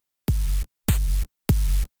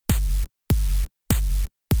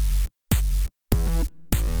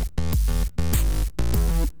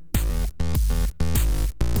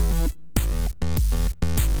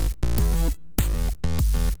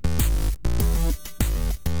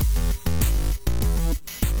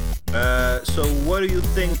So what do you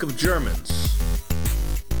think of Germans?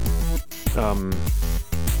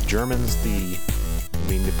 Germans, the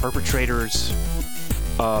perpetrators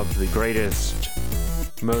of the greatest,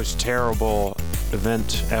 most terrible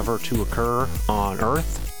event ever to occur on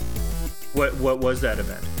Earth. What was that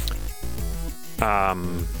event? I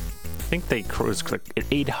think it was like at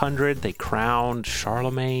 800. They crowned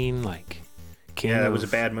Charlemagne like king. Yeah, that was a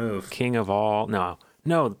bad move. King of all. No,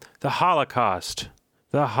 the Holocaust.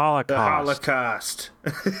 The Holocaust.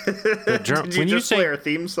 Did you just play our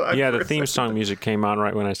theme song? Yeah, the theme song music came on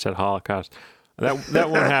right when I said Holocaust. That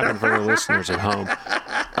won't happen for the listeners at home.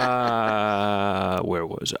 Where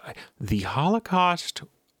was I? The Holocaust.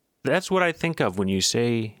 That's what I think of when you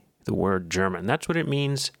say the word German. That's what it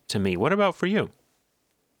means to me. What about for you?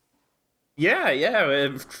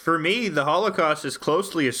 Yeah. For me, the Holocaust is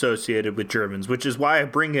closely associated with Germans, which is why I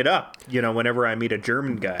bring it up, whenever I meet a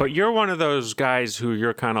German guy. But you're one of those guys who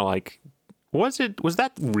you're kind of like, was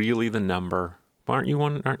that really the number? Aren't you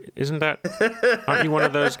one? Aren't you one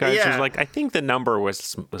of those guys Yeah. who's like, I think the number was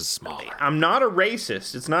smaller. I'm not a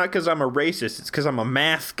racist. It's not because I'm a racist. It's because I'm a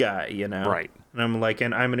math guy, Right.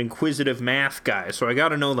 And I'm an inquisitive math guy, so I got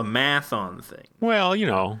to know the math on things. Well,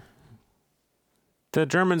 the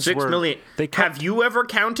Germans 6 million. Have you ever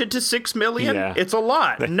counted to 6 million? Yeah. It's a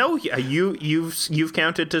lot. No, you've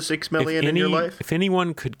counted to 6 million in your life? If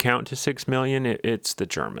anyone could count to 6 million, it's the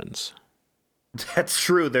Germans. That's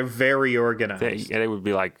true. They're very organized. They would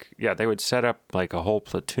be like, they would set up like a whole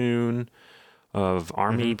platoon of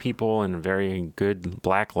army people in very good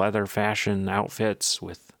black leather fashion outfits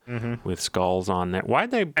with skulls on there.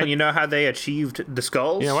 Why'd they? And you know how they achieved the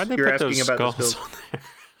skulls? Yeah, why'd they put those skulls on there?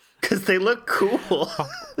 Because they look cool.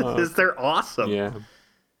 Because they're awesome. Yeah.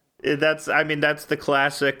 That's the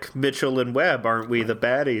classic Mitchell and Webb, aren't we the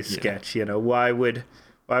baddies sketch? Why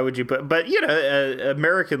would you put? But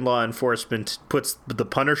American law enforcement puts the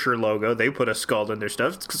Punisher logo. They put a skull in their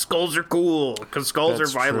stuff. Skulls are cool because skulls are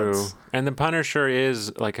violence. True. And the Punisher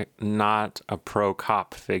is like not a pro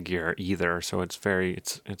cop figure either. So it's very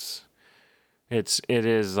it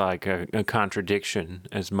is like a contradiction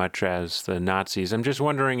as much as the Nazis. I'm just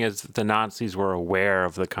wondering if the Nazis were aware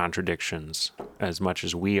of the contradictions as much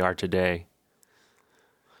as we are today.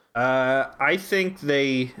 I think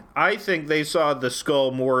they saw the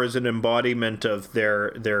skull more as an embodiment of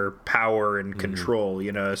their power and control.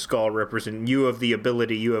 A skull represents you have the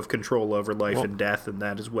ability, you have control over life and death, and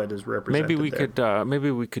that is what is represented.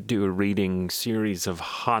 Maybe we could do a reading series of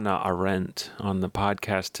Hannah Arendt on the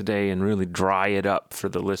podcast today and really dry it up for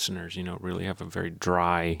the listeners. Really have a very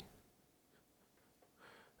dry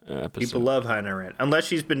episode. People love Hannah Arendt, unless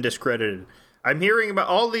she's been discredited. I'm hearing about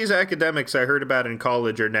all these academics I heard about in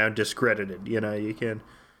college are now discoded. You can.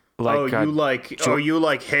 You like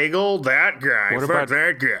Hegel? That guy. What about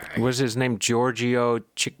that guy? Was his name Giorgio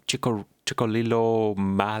Cicciolillo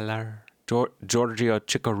Mahler? Giorgio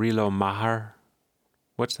Cicciolillo Mahler?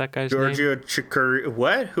 What's that guy's name?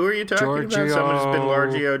 What? Who are you talking about? Someone who's been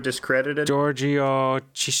largely discredited? Giorgio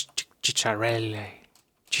Cicciarelli.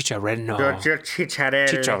 Cicciarello. Giorgio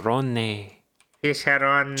Cicciarone.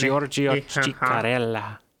 Giorgio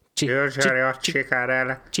Ciccarella. Giorgio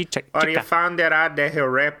Ciccarella. You found that out that he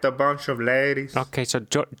raped a bunch of ladies. Okay, so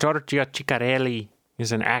Giorgio Ciccarelli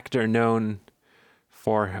is an actor known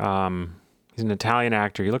for, he's an Italian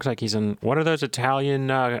actor. He looks like he's in, what are those Italian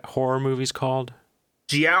horror movies called?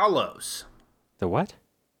 Giallos. The what?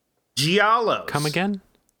 Giallos. Come again?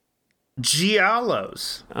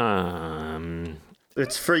 Giallos.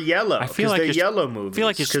 It's for yellow. I feel like they're yellow movies. I feel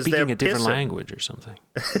like you're speaking a different language or something.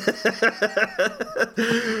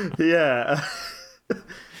 Yeah.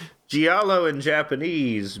 Giallo in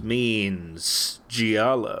Japanese means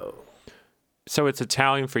giallo. So it's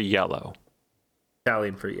Italian for yellow.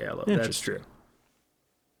 Italian for yellow. That's true.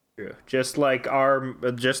 True. Just like our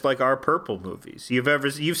purple movies.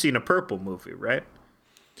 You've seen a purple movie, right?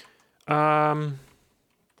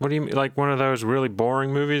 What do you mean? Like one of those really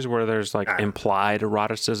boring movies where there's like implied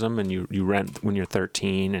eroticism and you rent when you're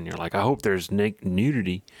 13 and you're like, I hope there's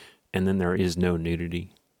nudity, and then there is no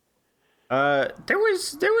nudity. I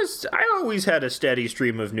always had a steady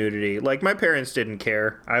stream of nudity. Like my parents didn't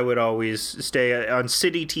care. I would always stay on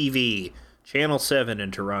City TV, Channel 7 in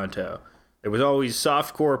Toronto. There was always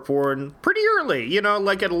softcore porn pretty early,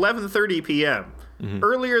 like at 11:30 p.m.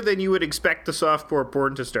 Earlier than you would expect the softcore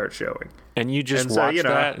porn to start showing. And you just watched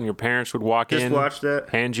that, and your parents would walk in,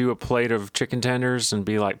 hand you a plate of chicken tenders, and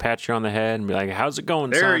be like, pat you on the head, and be like, "How's it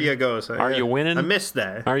going, son? There you go, son. Are you winning? I missed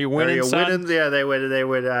that. Are you winning, son? Yeah, they would.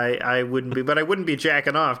 I wouldn't be, but I wouldn't be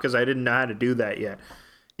jacking off because I didn't know how to do that yet.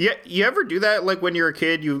 Yeah, you ever do that? Like when you're a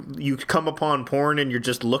kid, you come upon porn and you're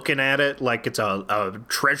just looking at it like it's a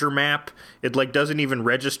treasure map. It like doesn't even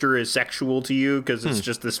register as sexual to you because it's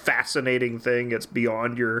just this fascinating thing. It's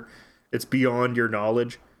beyond your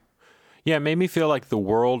knowledge. Yeah, it made me feel like the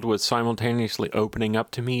world was simultaneously opening up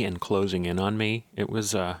to me and closing in on me. It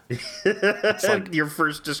was it's like Your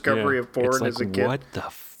first discovery of porn it's like, as a kid. what the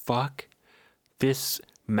fuck? This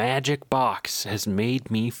magic box has made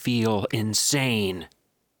me feel insane.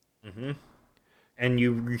 And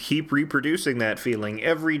you keep reproducing that feeling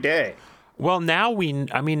every day. Well, now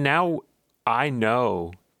now I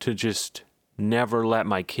know to just never let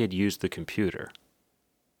my kid use the computer.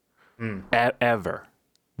 Ever.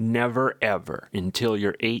 Never, ever until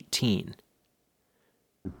you're 18.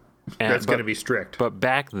 That's going to be strict. But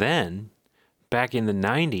back then, back in the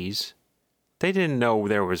 90s, they didn't know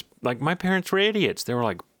there was, like, my parents were idiots. They were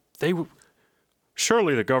like,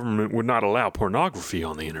 surely the government would not allow pornography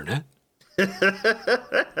on the internet.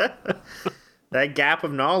 That gap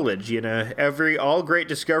of knowledge, all great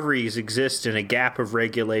discoveries exist in a gap of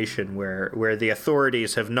regulation where the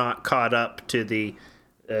authorities have not caught up to the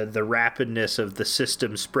rapidness of the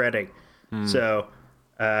system spreading. So,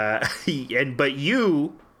 but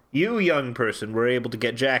you young person were able to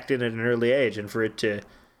get jacked in at an early age, and for it to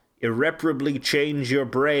irreparably change your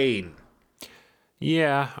brain.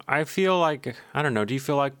 Yeah, I feel like, I don't know, do you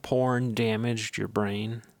feel like porn damaged your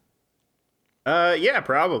brain? Yeah,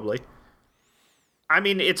 probably. I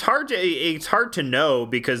mean, it's hard to know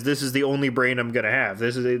because this is the only brain I'm gonna have.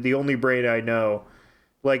 This is the only brain I know.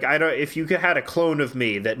 Like, if you had a clone of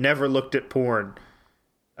me that never looked at porn,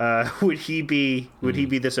 would he be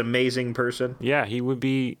this amazing person? Yeah,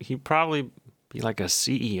 he'd probably be like a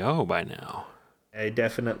CEO by now. I'd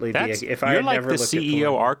definitely be. If I You're had like never the looked at CEO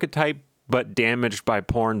porn. archetype, but damaged by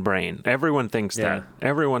porn brain. Everyone thinks that.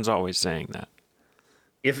 Everyone's always saying that.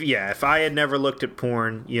 If I had never looked at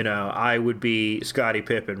porn, I would be Scottie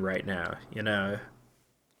Pippen right now.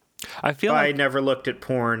 I feel If I like had never looked at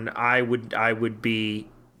porn, I would be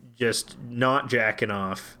just not jacking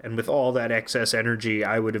off, and with all that excess energy,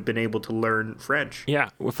 I would have been able to learn French. yeah,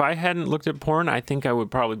 if I hadn't looked at porn, I think I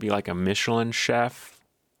would probably be like a Michelin chef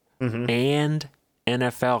and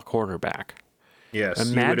NFL quarterback. Yes, you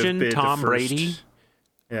would have Imagine been the Tom first- Brady,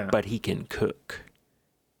 Yeah. but he can cook.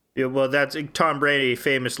 Yeah, well, that's Tom Brady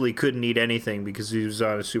famously couldn't eat anything because he was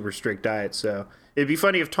on a super strict diet. So it'd be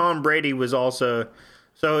funny if Tom Brady was also.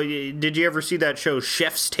 So did you ever see that show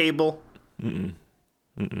Chef's Table?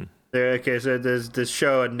 Okay, so there's this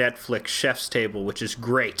show on Netflix, Chef's Table, which is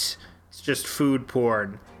great. It's just food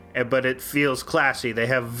porn, but it feels classy. They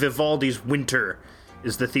have Vivaldi's Winter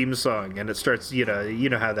is the theme song, and it starts, you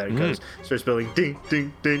know how that goes. It starts building ding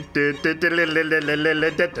ding ding ding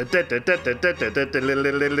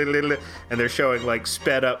and they're showing like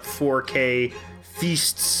sped up 4K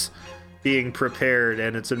feasts being prepared,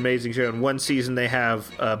 and it's an amazing show. In one season they have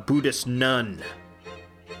a Buddhist nun.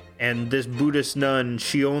 And this Buddhist nun,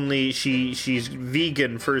 she's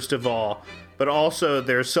vegan first of all, but also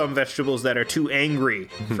there's some vegetables that are too angry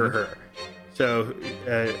for her. So,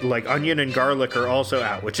 like onion and garlic are also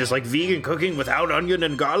out, which is like vegan cooking without onion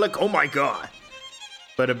and garlic. Oh my god!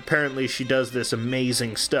 But apparently she does this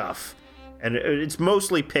amazing stuff, and it's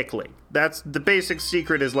mostly pickling. That's the basic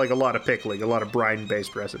secret. Is like a lot of pickling, a lot of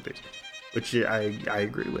brine-based recipes, which I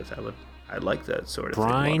agree with. I like that sort of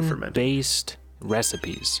thing. Brine-based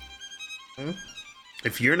recipes.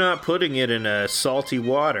 If you're not putting it in a salty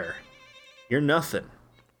water, you're nothing.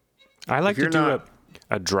 I like to you're do not-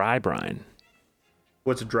 a dry brine.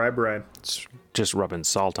 What's a dry brine? It's just rubbing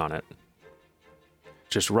salt on it.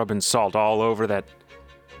 Just rubbing salt all over that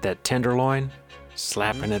tenderloin,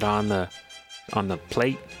 slapping it on the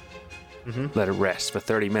plate. Let it rest for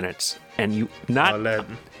 30 minutes, and you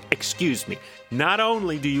excuse me. Not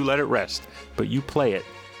only do you let it rest, but you play it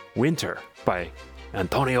 "Winter" by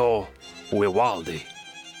Antonio Vivaldi.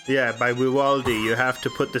 Yeah, by Vivaldi, you have to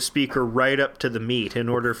put the speaker right up to the meat in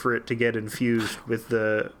order for it to get infused with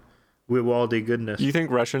the Vivaldi goodness. You think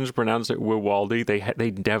Russians pronounce it Vivaldi?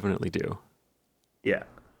 They definitely do. Yeah,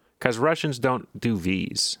 Because Russians don't do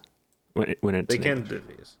V's when it's they in can English. do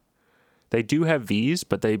these. They do have V's,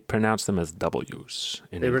 but they pronounce them as W's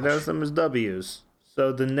in They English. pronounce them as W's.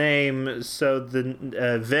 So the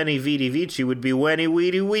Veni Vidi Vici would be Weni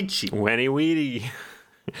Weedy Vici. Wenny Weedy.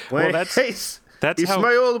 Well, that's it's how-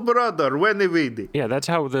 my old brother, Weni Weedy. Yeah, that's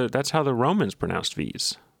how the Romans pronounced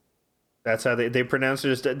V's. That's how they pronounce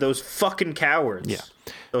it, as those fucking cowards. Yeah.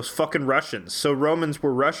 Those fucking Russians. So Romans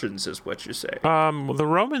were Russians, is what you say. Well, the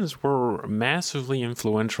Romans were massively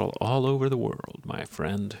influential all over the world, my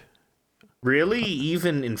friend. Really?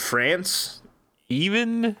 Even in France?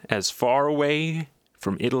 even as far away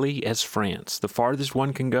from Italy as France, the farthest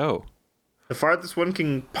one can go. The farthest one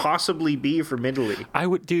can possibly be from Italy.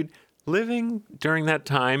 Dude, living during that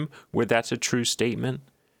time where that's a true statement,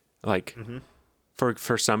 like,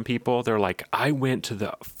 for some people, they're like, I went to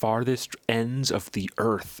the farthest ends of the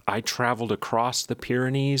earth. I traveled across the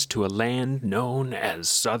Pyrenees to a land known as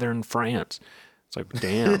southern France. It's like,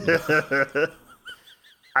 damn.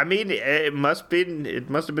 I mean, it must have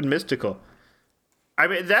been mystical. I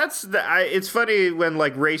mean, it's funny when,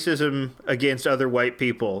 like, racism against other white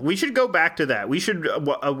people. We should go back to that.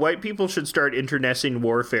 White people should start internecine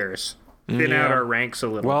warfares. Thin out our ranks a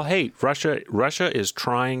little. Well, hey, Russia is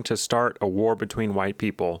trying to start a war between white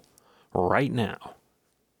people right now.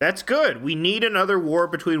 That's good. We need another war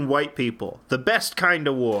between white people. The best kind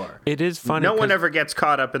of war. It is funny. No one ever gets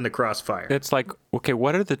caught up in the crossfire. It's like, okay,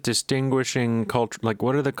 what are the distinguishing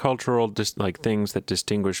what are the cultural things that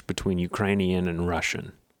distinguish between Ukrainian and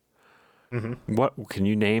Russian? Mm-hmm. What can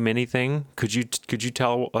you name anything? Could you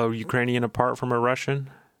tell a Ukrainian apart from a Russian?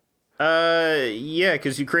 Yeah,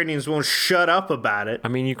 because Ukrainians won't shut up about it. I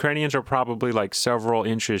mean, Ukrainians are probably like several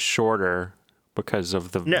inches shorter because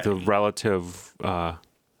of the relative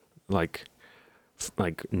like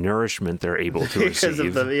nourishment they're able to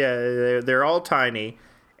receive. They're all tiny,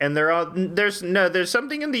 and there's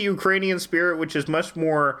something in the Ukrainian spirit which is much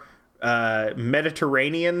more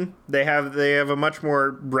Mediterranean. They have a much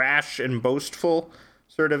more rash and boastful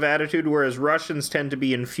sort of attitude, whereas Russians tend to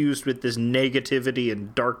be infused with this negativity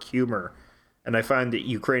and dark humor, and I find that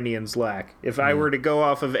Ukrainians lack. If I were to go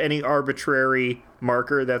off of any arbitrary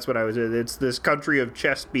marker, that's what I was. It's this country of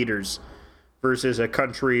chest beaters versus a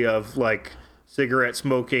country of, like, cigarette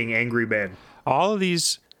smoking angry men. All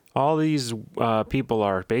these people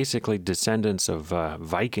are basically descendants of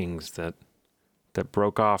Vikings that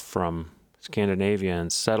broke off from Scandinavia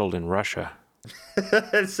and settled in Russia.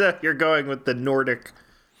 So you're going with the Nordic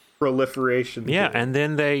proliferation. Yeah, theory. and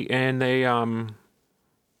then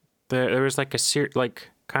there was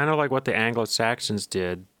like kind of like what the Anglo-Saxons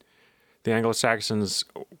did. The Anglo-Saxons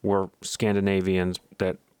were Scandinavians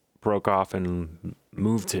that broke off and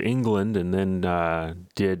moved to England, and then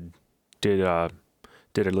did a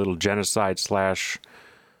little genocide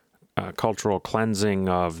 / cultural cleansing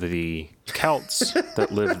of the Celts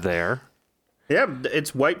that lived there. Yeah,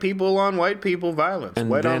 it's white people on white people violence, and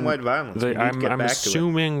white on white violence. I'm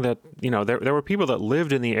assuming that there were people that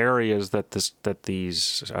lived in the areas that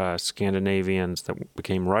these Scandinavians that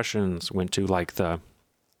became Russians went to, like I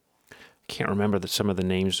can't remember some of the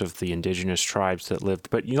names of the indigenous tribes that lived,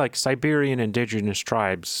 but like Siberian indigenous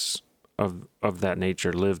tribes of that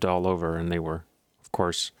nature lived all over, and they were, of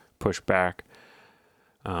course, pushed back.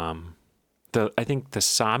 I think the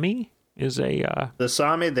Sami is the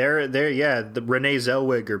Sami. They're the Renee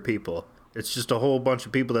Zellweger people. It's just a whole bunch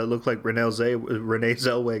of people that look like Renee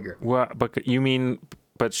Zellweger. Well, but you mean,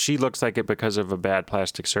 but she looks like it because of a bad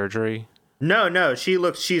plastic surgery? No,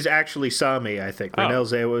 she's actually Sami, I think. Oh. Renee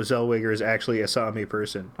Zellweger is actually a Sami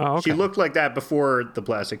person. Oh, okay. She looked like that before the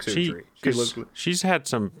plastic surgery. She's had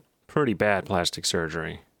some pretty bad plastic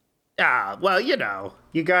surgery. Well,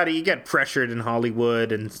 you get pressured in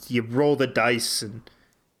Hollywood, and you roll the dice, and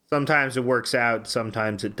sometimes it works out,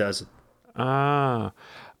 sometimes it doesn't.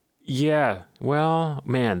 Yeah. Well,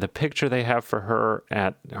 man, the picture they have for her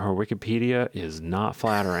at her Wikipedia is not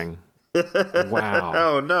flattering. Wow.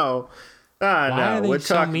 Oh, no. No. We're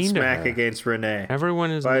talking smack against Renee. Everyone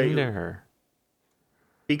is mean to her.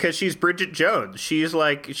 Because she's Bridget Jones.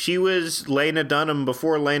 She was Lena Dunham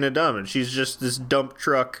before Lena Dunham. She's just this dump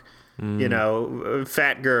truck,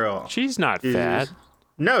 fat girl. She's not fat.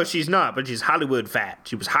 No, she's not, but she's Hollywood fat.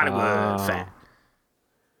 She was Hollywood fat.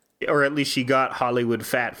 Or at least she got Hollywood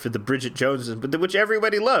fat for the Bridget Joneses, which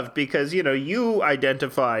everybody loved because, you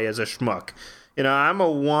identify as a schmuck. I'm a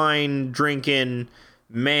wine-drinking,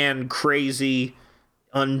 man-crazy,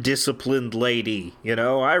 undisciplined lady.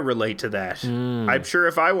 I relate to that. I'm sure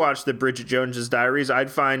if I watched the Bridget Jones's Diaries,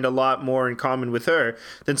 I'd find a lot more in common with her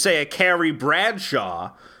than, say, a Carrie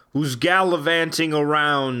Bradshaw, who's gallivanting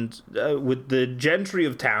around with the gentry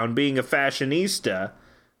of town, being a fashionista,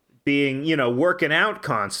 being, working out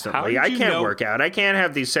constantly. I can't work out. I can't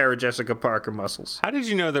have these Sarah Jessica Parker muscles. How did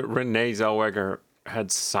you know that Renee Zellweger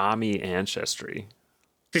had Sami ancestry?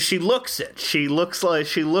 Because she looks it. She looks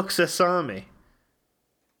a Sami.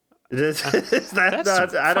 That's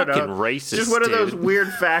not, I don't know. Racist, just one of those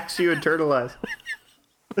weird facts you internalize.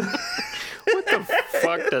 What the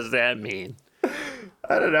fuck does that mean?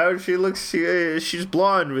 I don't know. She's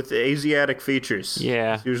blonde with Asiatic features.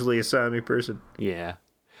 Yeah. She's usually a Sami person. Yeah.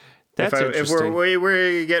 That's if interesting.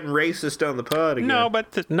 we're getting racist on the pod again. No,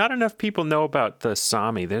 but not enough people know about the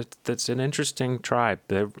Sami. That's an interesting tribe.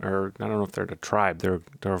 I don't know if they're a tribe. They're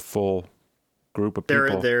a full group of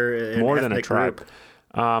people. They're more than a tribe.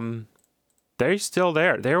 Group. They're still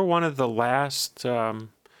there. They're one of the last to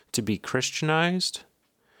be Christianized.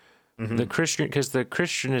 Mm-hmm. Because the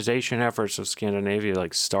Christianization efforts of Scandinavia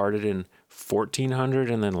started in 1400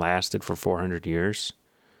 and then lasted for 400 years.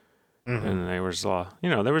 Mm-hmm. And there was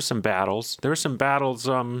there were some battles. There were some battles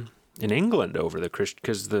in England over the Christian,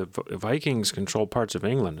 because the Vikings controlled parts of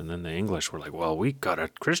England, and then the English were like, well, we gotta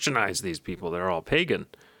Christianize these people. They're all pagan.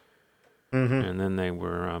 Mm-hmm. And then they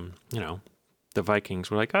were, the Vikings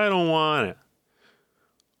were like, I don't want it.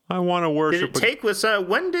 I want to worship. Did it take with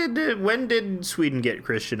when did Sweden get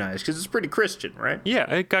Christianized? Because it's pretty Christian, right?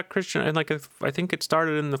 Yeah, it got Christian, and I think it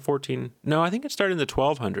started in the I think it started in the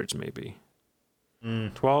 1200s, maybe.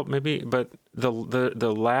 12 maybe, but the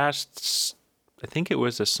last, I think it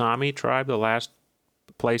was the Sami tribe. The last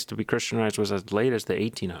place to be Christianized was as late as the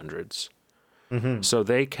 1800s. Mm-hmm. So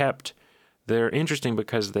they're interesting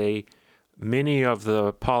because many of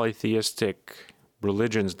the polytheistic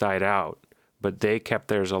religions died out, but they kept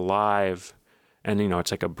theirs alive, and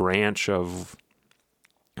it's like a branch of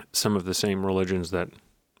some of the same religions that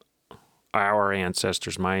my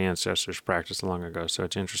ancestors practiced long ago. So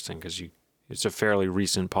it's interesting because it's a fairly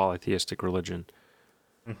recent polytheistic religion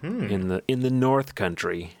in the North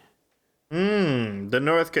Country. The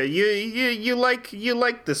North Country. You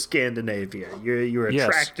like the Scandinavia. You're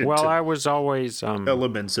attracted to. I was always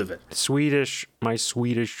elements of it. Swedish. My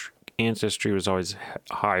Swedish ancestry was always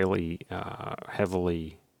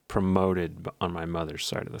heavily promoted on my mother's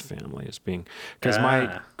side of the family as being, because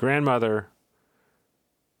my grandmother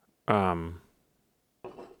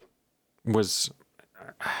was.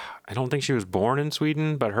 I don't think she was born in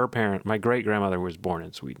Sweden, but my great grandmother was born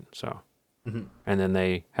in Sweden. So, and then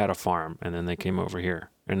they had a farm, and then they came over here,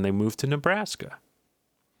 and they moved to Nebraska.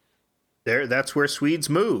 That's where Swedes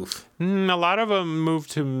move. A lot of them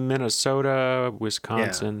moved to Minnesota,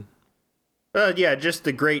 Wisconsin. Yeah, just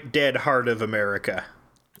the great dead heart of America.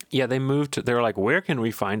 Yeah, they moved. They were like, where can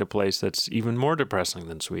we find a place that's even more depressing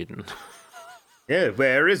than Sweden? Yeah,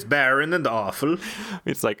 where is barren and awful?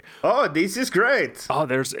 It's like, oh, this is great. Oh,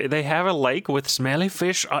 they have a lake with smelly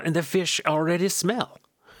fish, and the fish already smell.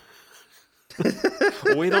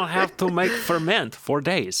 We don't have to make ferment for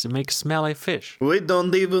days to make smelly fish. We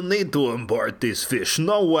don't even need to import this fish.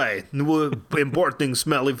 No way. We're importing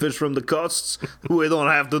smelly fish from the coasts. We don't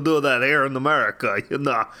have to do that here in America. It's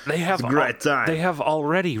a great time. They have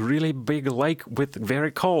already really big lake with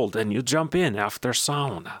very cold, and you jump in after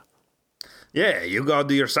sauna. Yeah, you go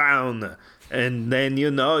to your sauna, and then,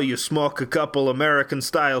 you smoke a couple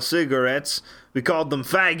American-style cigarettes. We called them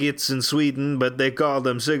faggots in Sweden, but they call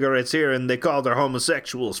them cigarettes here, and they call their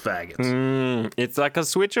homosexuals faggots. It's like a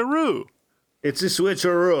switcheroo. It's a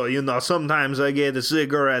switcheroo. Sometimes I get a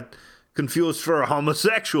cigarette confused for a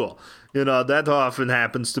homosexual. That often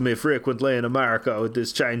happens to me frequently in America with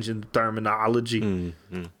this change in terminology.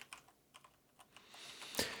 Mm-hmm.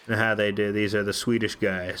 And how they do. These are the Swedish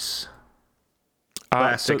guys.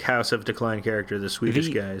 Classic House of Decline character, the Swedish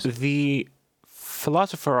guys. The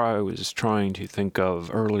philosopher I was trying to think of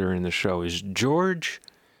earlier in the show is George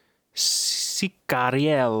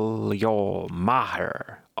Sicariello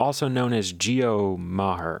Maher, also known as Geo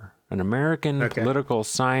Maher, an American political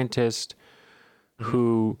scientist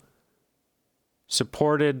who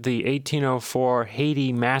supported the 1804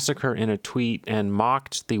 Haiti massacre in a tweet and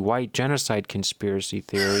mocked the white genocide conspiracy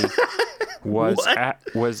theory,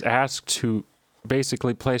 was asked to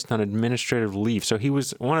basically placed on administrative leave. So he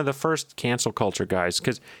was one of the first cancel culture guys,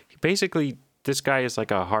 because basically this guy is like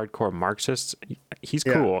a hardcore Marxist. He's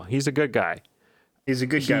cool. He's a good guy. He's a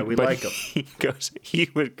good guy. We like him. He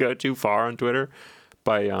would go too far on Twitter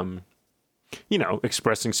by,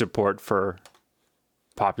 expressing support for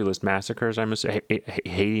populist massacres. I must say,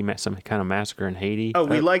 Haiti, some kind of massacre in Haiti. Oh,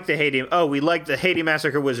 we like the Haiti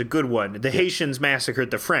massacre was a good one. The Haitians massacred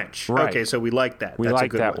the French. Right. Okay, so we like that. We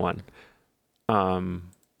like that one.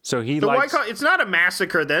 So it's not a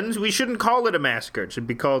massacre then. We shouldn't call it a massacre. It should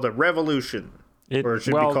be called a revolution. Or it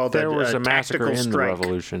should be called there was a massacre in the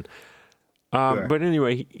revolution. Sure. But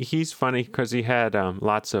anyway, he's funny because he had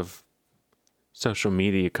lots of social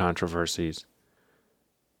media controversies.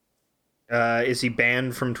 Is he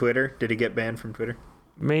banned from Twitter? Did he get banned from Twitter?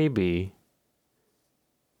 Maybe.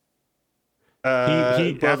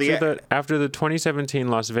 After the 2017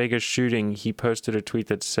 Las Vegas shooting, he posted a tweet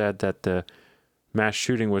that said that the mass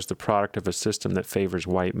shooting was the product of a system that favors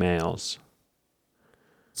white males.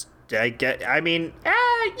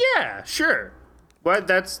 Yeah, sure. What?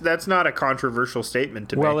 That's not a controversial statement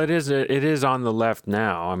to Well, me. it is on the left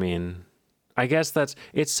now. I mean, I guess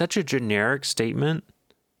it's such a generic statement.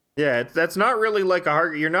 Yeah, that's not really like a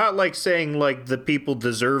hard. You're not like saying like the people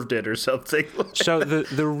deserved it or something. So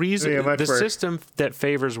the reason Yeah, much the worse. system that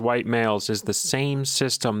favors white males is the same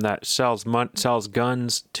system that sells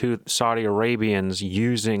guns to Saudi Arabians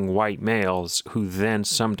using white males who then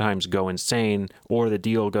sometimes go insane or the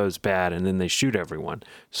deal goes bad and then they shoot everyone.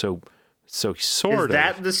 So sort Is of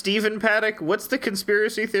that the Stephen Paddock? What's the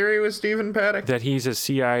conspiracy theory with Stephen Paddock? that he's a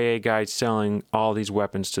CIA guy selling all these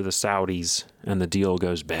weapons to the Saudis and the deal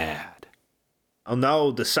goes bad. Oh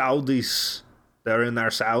no, the Saudis. They're in their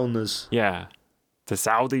saunas. Yeah. The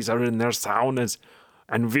Saudis are in their saunas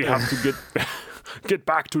and we have to get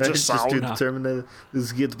back to the Let's just do the sauna. Terminator.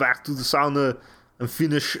 Let's get back to the sauna and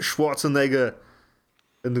finish Schwarzenegger.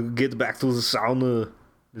 And get back to the sauna.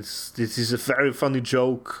 This is a very funny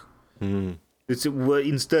joke. It's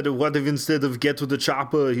instead of get to the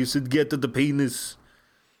chopper, he said get to the penis.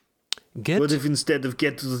 What if instead of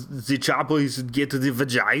get to the chopper, he said get to the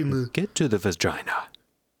vagina? Get to the vagina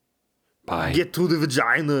by Get to the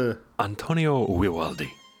vagina. Antonio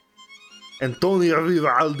Vivaldi. Antonio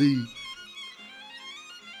Vivaldi.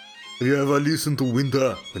 Have you ever listened to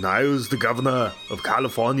Winter? When I was the governor of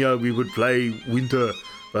California, we would play Winter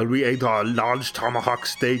while we ate our large tomahawk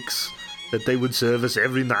steaks that they would serve us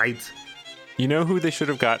every night. You know who they should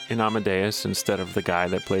have got in Amadeus instead of the guy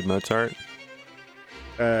that played Mozart?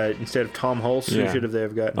 Instead of Tom Hulse, who Yeah. should have they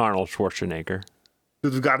have gotten? Arnold Schwarzenegger.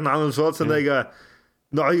 Should have gotten Arnold Schwarzenegger.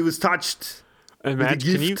 No, he was touched.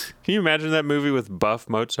 Imagine, gift. can you imagine that movie with buff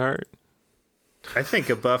Mozart? I think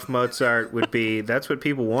a buff Mozart would be, that's what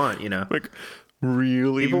people want, you know. Like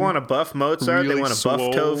really? People want a buff Mozart, really they want a buff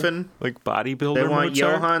swole, Toven. like bodybuilder They want Mozart?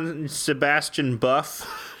 Johann Sebastian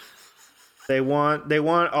Buff. They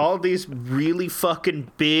want all these really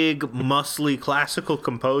fucking big, muscly classical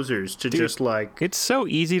composers to just like It's so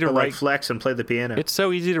easy to write. flex and play the piano. It's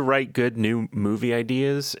so easy to write good new movie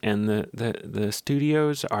ideas, and the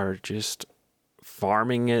studios are just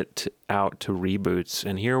farming it out to reboots.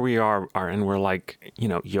 And here we are and we're like,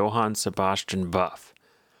 Johann Sebastian Buff.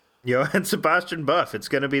 Johann Sebastian Buff. It's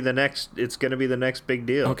gonna be the next big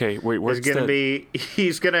deal. Okay, wait, what's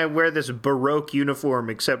He's gonna wear this Baroque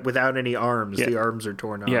uniform except without any arms. Yeah. The arms are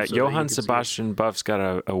torn off. Yeah, so that you Johann can see it. Sebastian Buff's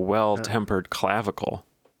got a well-tempered clavicle.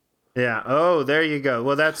 Yeah. Oh, there you go.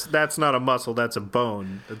 Well, that's not a muscle. That's a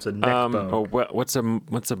bone. That's a neck bone. What's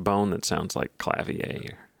a bone that sounds like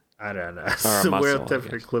clavier? I don't know. Or a It's the muscle, I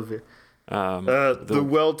well-tempered guess. clavier. The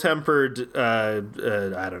well-tempered. I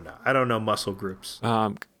don't know. I don't know muscle groups.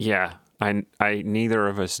 Yeah, I neither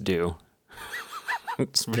of us do.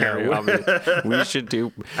 It's very Yeah. obvious. We should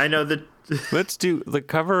do. I know that. Let's do the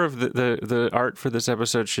cover of the art for this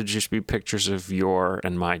episode should just be pictures of your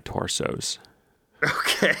and my torsos.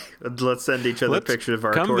 Okay, let's send each other pictures of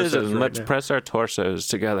our come torsos. visit and right let's now. press our torsos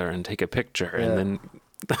together and take a picture, and then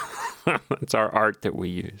that's our art that we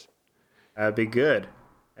use. That'd be good.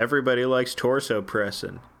 Everybody likes torso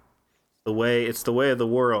pressing. It's the way of the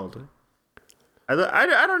world.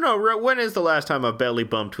 I don't know. When is the last time I belly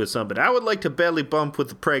bumped with somebody? I would like to belly bump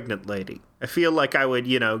with a pregnant lady. I feel like I would,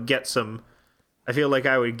 get some. I feel like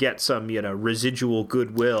I would get some, residual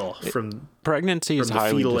goodwill from. Pregnancy is from the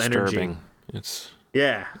highly fetal disturbing. energy. It's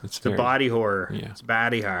a very- body horror. Yeah. It's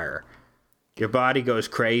body horror. Your body goes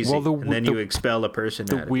crazy, Well, and then you expel a person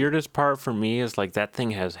the out of it. weirdest part for me is like that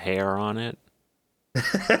thing has hair on it.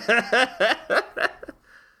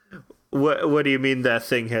 What do you mean that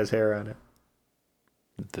thing has hair on it?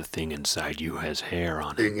 The thing inside you has hair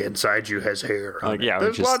on it. Thing inside you has hair on Like, it. yeah, I would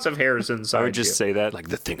There's just- lots of hairs inside I would just you. say that, like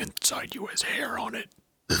the thing inside you has hair on it.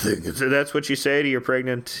 So that's what you say to your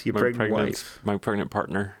pregnant wife. My pregnant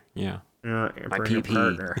partner. Yeah. Your My pregnant PP.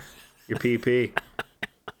 partner. Your PP.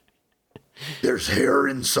 There's hair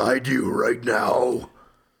inside you right now.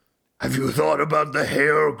 Have you thought about the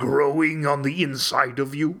hair growing on the inside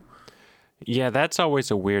of you? Yeah, that's always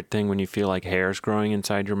a weird thing when you feel like hair's growing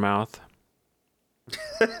inside your mouth.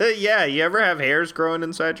 Yeah, you ever have hairs growing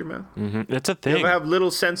inside your mouth? It's a You thing. ever have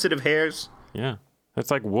little sensitive hairs? Yeah. It's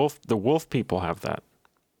like the wolf people have that.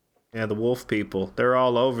 Yeah, the wolf people. They're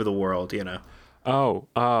all over the world,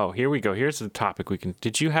 Oh, here we go. Here's the topic we can.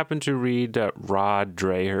 Did you happen to read Rod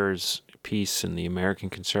Dreher's piece in the American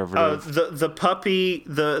Conservative? The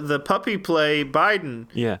puppy play Biden.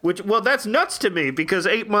 Yeah. That's nuts to me because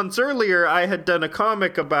 8 months earlier I had done a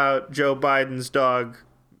comic about Joe Biden's dog,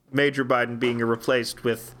 Major Biden, being replaced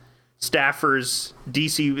with staffers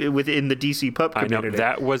within the DC pup I know community.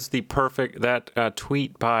 that was the perfect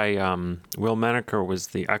tweet by Will Menaker was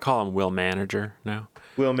I call him Will Manager now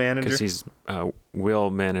Will Manager. because he's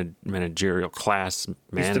managerial class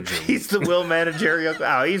manager. He's the Will managerial.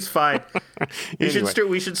 Oh, he's fine. Anyway,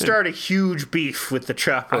 We should start a huge beef with the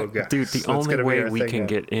Chapo guy. Dude, the only way we can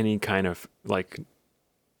get any kind of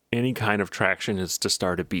traction is to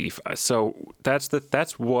start a beef. So that's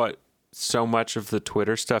what so much of the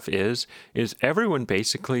Twitter stuff is everyone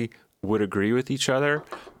basically would agree with each other,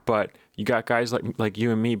 but you got guys like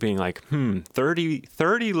you and me being like,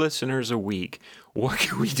 30 listeners a week. What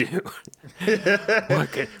can we do?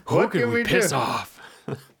 Who can we piss off?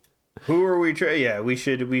 Who are we trying? Yeah, we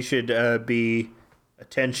should be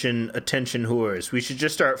attention whores. We should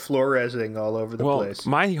just start fluorescing all over the place.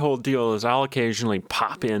 My whole deal is I'll occasionally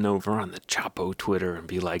pop in over on the Chapo Twitter and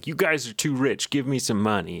be like, "You guys are too rich. Give me some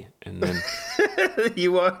money." And then and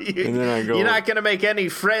then I go, "You're not gonna make any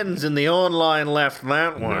friends in the online left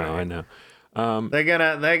that way." No, I know.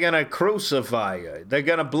 They're gonna crucify you. They're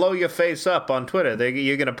gonna blow your face up on Twitter.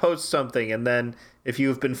 You're gonna post something, and then if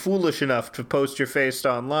you've been foolish enough to post your face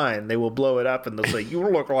online, they will blow it up and they'll say, "You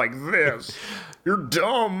look like this. You're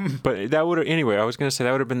dumb." But I was gonna say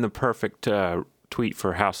that would have been the perfect tweet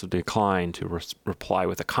for House of Decline to reply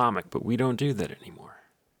with a comic, but we don't do that anymore.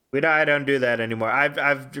 I don't do that anymore.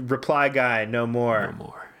 I've reply guy no more. No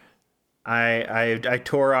more. I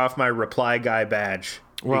tore off my reply guy badge.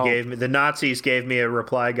 Well, the Nazis gave me a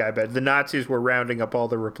reply guy badge. The Nazis were rounding up all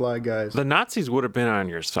the reply guys. The Nazis would have been on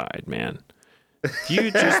your side, man.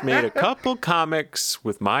 You just made a couple comics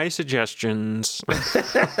with my suggestions.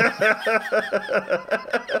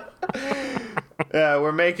 Yeah,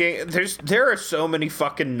 we're making... There are so many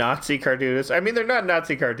fucking Nazi cartoonists. I mean, they're not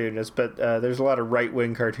Nazi cartoonists, but there's a lot of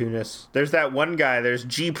right-wing cartoonists. There's that one guy. There's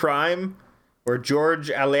G Prime, or George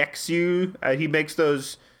Alexiou. He makes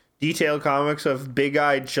those detailed comics of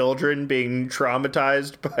big-eyed children being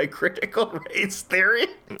traumatized by critical race theory.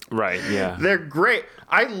 Right, yeah. They're great.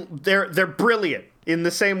 They're brilliant in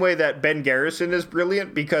the same way that Ben Garrison is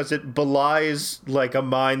brilliant, because it belies like a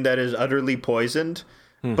mind that is utterly poisoned.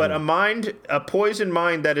 Mm-hmm. But a poisoned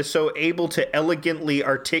mind that is so able to elegantly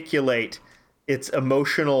articulate its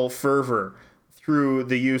emotional fervor through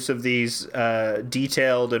the use of these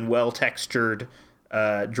detailed and well-textured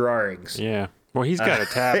drawings. Yeah. Well, he's got a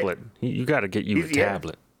tablet. You got to get you a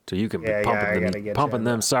tablet so you can be pumping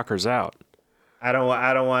them suckers out. I don't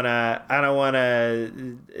want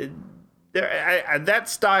to. That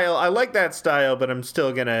style, I like that style, but I'm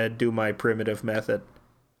still gonna do my primitive method.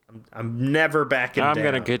 I'm never backing down. I'm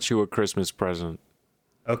gonna get you a Christmas present.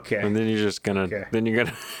 Okay. And then you're just gonna then you're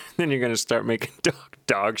gonna start making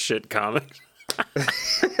dog shit comics.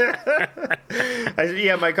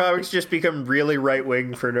 My comics just become really right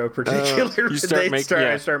wing for no particular reason.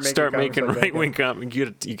 I start making right wing comics.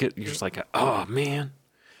 You're just like, oh man,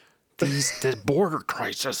 the border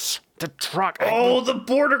crisis, the truck. The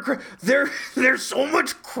border. There's so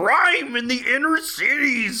much crime in the inner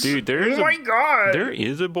cities, dude. My God, there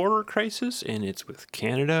is a border crisis, and it's with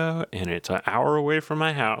Canada, and it's an hour away from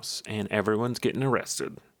my house, and everyone's getting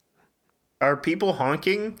arrested. Are people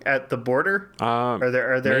honking at the border? Are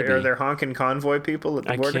there honking convoy people at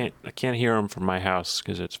the border? I can't hear them from my house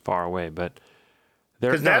because it's far away. But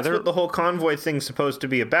because that's what the whole convoy thing's supposed to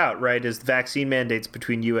be about, right? Is vaccine mandates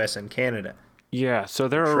between U.S. and Canada. Yeah, so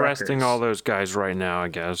they're arresting all those guys right now, I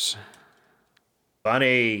guess.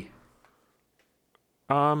 Funny.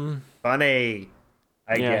 I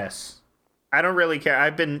guess. I don't really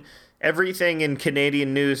care. Everything in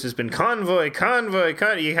Canadian news has been convoy.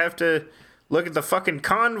 You have to look at the fucking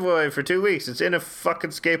convoy for 2 weeks. It's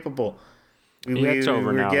inescapable. It's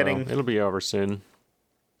over now. It'll be over soon.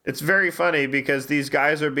 It's very funny because these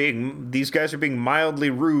guys are being mildly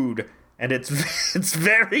rude, and it's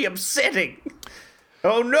very upsetting.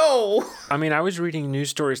 Oh no! I mean, I was reading news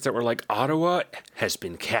stories that were like, Ottawa has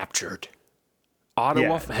been captured.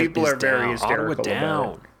 People are very hysterical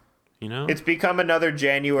about it. You know? It's become another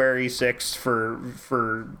January 6th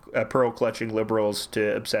for pearl-clutching liberals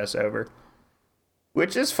to obsess over.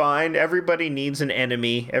 Which is fine. Everybody needs an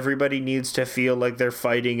enemy. Everybody needs to feel like they're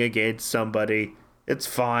fighting against somebody. It's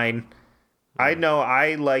fine. I know,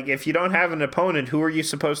 if you don't have an opponent, who are you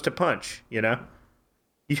supposed to punch, you know?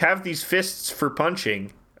 You have these fists for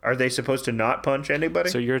punching. Are they supposed to not punch anybody?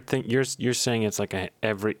 So you're saying it's like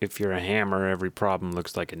if you're a hammer, every problem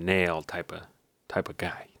looks like a nail type of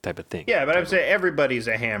guy, type of thing. Yeah, but I'm saying everybody's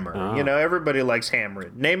a hammer. Oh. You know, everybody likes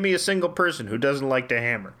hammering. Name me a single person who doesn't like to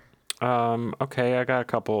hammer. Okay, I got a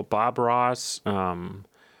couple. Bob Ross.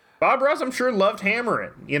 Bob Ross, I'm sure, loved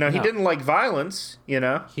hammering. You know, he didn't like violence, you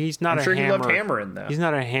know. He's not I'm sure he loved hammering, though. He's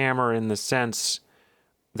not a hammer in the sense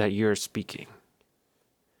that you're speaking.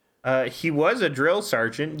 He was a drill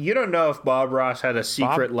sergeant. You don't know if Bob Ross had a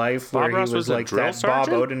secret life where Bob Ross he was was a like drill that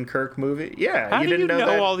sergeant? Bob Odenkirk movie. Yeah, How you do didn't you know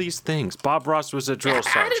that? all these things? Bob Ross was a drill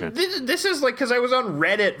sergeant. This is like because I was on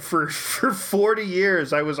Reddit for 40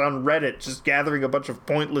 years. I was on Reddit just gathering a bunch of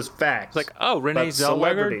pointless facts. Like, oh, Renee about Zellweger.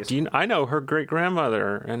 celebrities. I know her great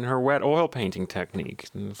grandmother and her wet oil painting technique.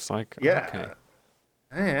 And it's like, Yeah. okay.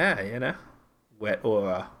 Yeah, you know, wet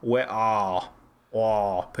oil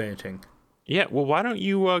painting. Yeah, well, why don't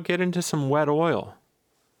you get into some wet oil?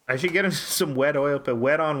 I should get into some wet oil, but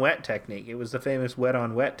wet on wet technique. It was the famous wet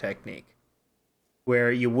on wet technique,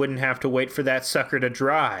 where you wouldn't have to wait for that sucker to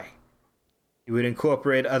dry. You would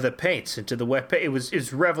incorporate other paints into the wet paint.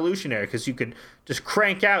 It's revolutionary because you could just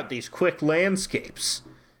crank out these quick landscapes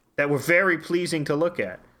that were very pleasing to look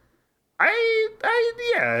at.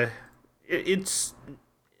 It's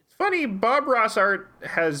funny. Bob Ross art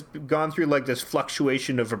has gone through like this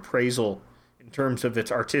fluctuation of appraisal in terms of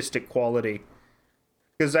its artistic quality.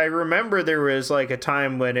 Because I remember there was like a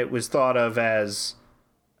time when it was thought of as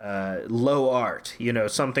low art, you know,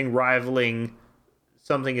 something rivaling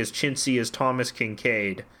something as chintzy as Thomas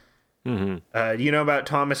Kinkade. Mm-hmm. Do you know about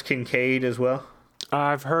Thomas Kinkade as well?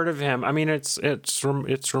 I've heard of him. I mean, it's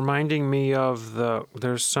reminding me of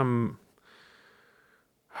there's some,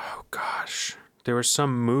 oh gosh, there was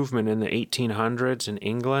some movement in the 1800s in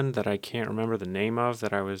England that I can't remember the name of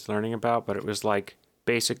that I was learning about, but it was like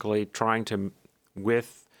basically trying to,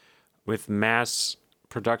 with mass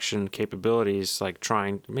production capabilities, like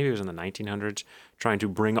maybe it was in the 1900s, trying to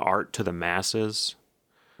bring art to the masses.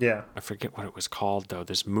 Yeah. I forget what it was called, though,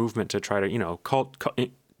 this movement to try to, you know,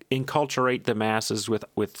 enculturate the masses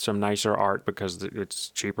with some nicer art because it's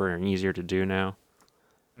cheaper and easier to do now.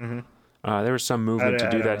 Mm-hmm. There was some movement to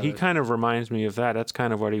do that. He know. kind of reminds me of that. That's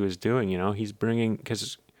kind of what he was doing, you know. He's bringing,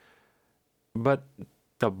 but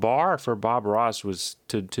the bar for Bob Ross was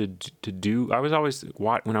to do. I was always,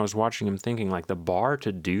 when I was watching him, thinking like the bar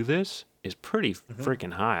to do this is pretty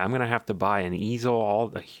freaking high. I'm gonna have to buy an easel, all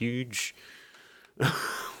the huge.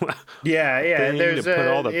 Yeah. There's to put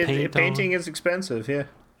all the paint painting on. is expensive. Yeah.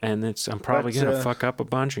 And I'm probably gonna fuck up a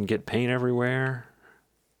bunch and get paint everywhere.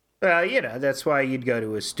 You know, that's why you'd go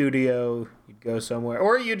to a studio, you'd go somewhere.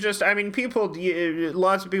 Or you just, I mean,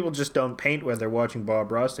 lots of people just don't paint when they're watching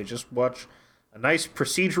Bob Ross. They just watch a nice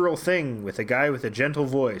procedural thing with a guy with a gentle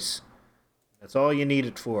voice. That's all you need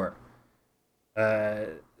it for.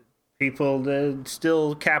 People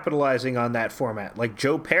still capitalizing on that format. Like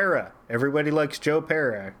Joe Pera. Everybody likes Joe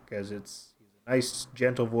Pera because he's a nice,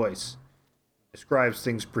 gentle voice. Describes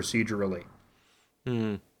things procedurally.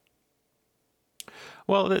 Hmm.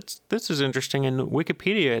 Well, this is interesting. In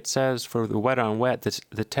Wikipedia, it says for the wet on wet,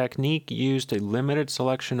 the technique used a limited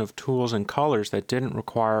selection of tools and colors that didn't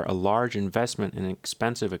require a large investment in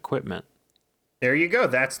expensive equipment. There you go.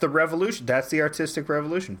 That's the revolution. That's the artistic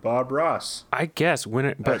revolution. Bob Ross. I guess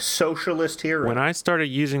a socialist hero. When I started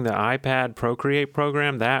using the iPad Procreate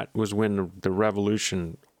program, that was when the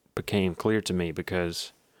revolution became clear to me,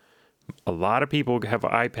 because a lot of people have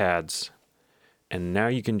iPads, and now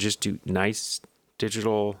you can just do nice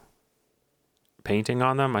digital painting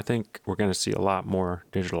on them. I think we're going to see a lot more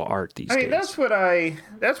digital art these days. That's what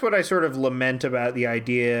I sort of lament about the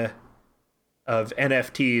idea of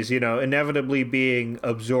NFTs, you know, inevitably being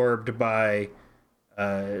absorbed by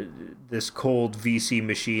this cold VC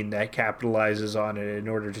machine that capitalizes on it in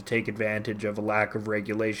order to take advantage of a lack of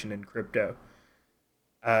regulation in crypto.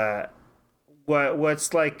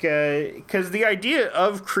 What's like, because the idea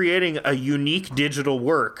of creating a unique digital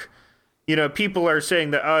work, you know, people are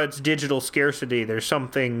saying that, oh, it's digital scarcity. There's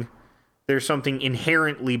something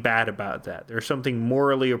inherently bad about that. There's something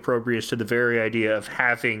morally opprobrious to the very idea of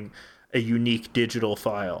having a unique digital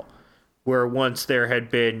file, where once there had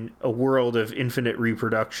been a world of infinite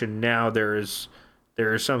reproduction, now there is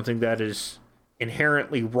something that is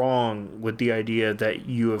inherently wrong with the idea that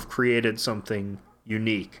you have created something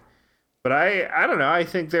unique. But I don't know, I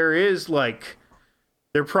think there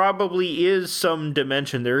probably is some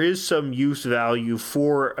dimension, there is some use value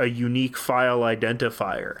for a unique file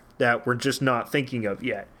identifier that we're just not thinking of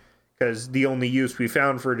yet, because the only use we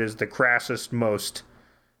found for it is the crassest, most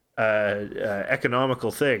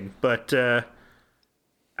economical thing. But I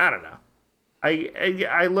don't know.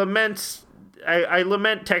 I lament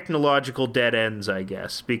technological dead ends, I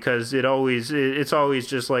guess, because it's always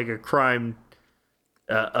just like a crime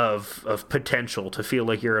of potential to feel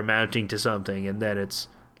like you're amounting to something, and then it's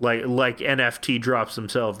like NFT drops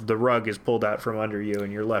themselves, the rug is pulled out from under you,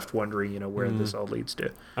 and you're left wondering, you know, where this all leads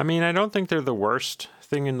to. I mean, I don't think they're the worst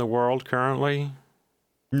thing in the world currently.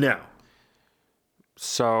 No.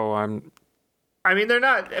 So I mean, they're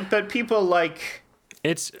not, but people like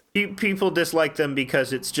It's People dislike them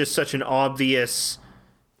because it's just such an obvious.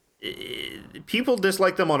 People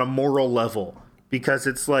dislike them on a moral level because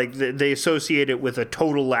it's like they associate it with a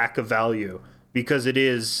total lack of value because it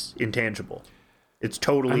is intangible. It's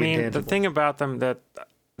totally intangible. The thing about them that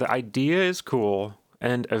the idea is cool,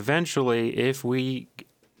 and eventually, if we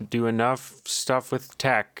do enough stuff with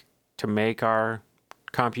tech to make our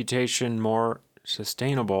computation more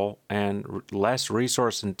sustainable and less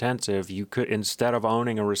resource intensive, you could, instead of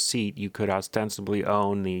owning a receipt, you could ostensibly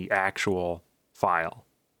own the actual file.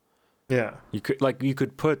 Yeah. You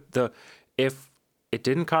could put if it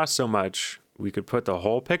didn't cost so much, we could put the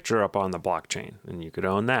whole picture up on the blockchain and you could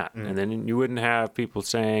own that. And then you wouldn't have people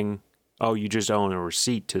saying, oh, you just own a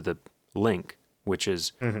receipt to the link, which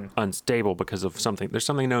is unstable because of something. There's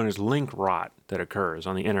something known as link rot that occurs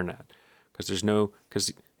on the internet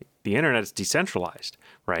because the internet is decentralized,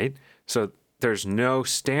 right? So there's no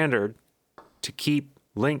standard to keep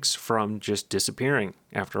links from just disappearing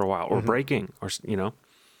after a while or breaking or,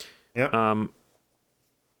 Yeah.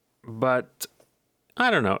 But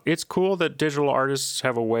I don't know. It's cool that digital artists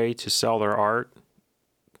have a way to sell their art,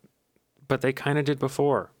 but they kind of did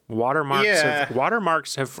before.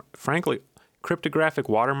 Watermarks have, frankly, cryptographic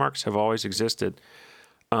watermarks have always existed.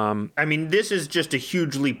 I mean, this is just a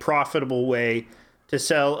hugely profitable way to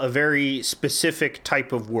sell a very specific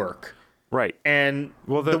type of work. Right. And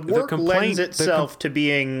the work lends itself to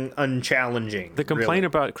being unchallenging. The complaint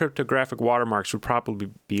about cryptographic watermarks would probably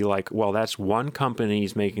be like, well, that's one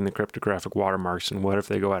company's making the cryptographic watermarks, and what if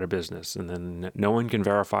they go out of business? And then no one can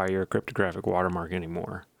verify your cryptographic watermark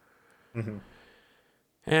anymore. Mm-hmm.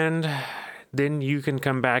 And then you can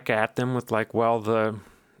come back at them with like, well, the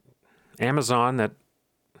Amazon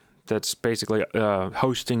that's basically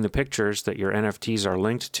hosting the pictures that your NFTs are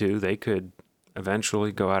linked to, they could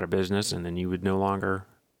eventually go out of business, and then you would no longer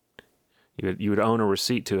you would own a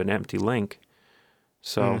receipt to an empty link.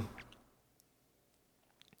 So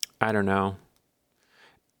I don't know.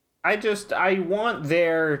 I want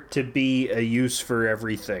there to be a use for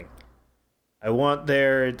everything. I want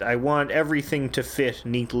everything to fit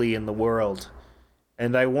neatly in the world.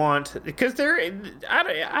 And because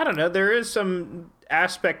I don't know, there is some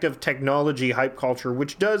aspect of technology hype culture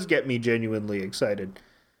which does get me genuinely excited.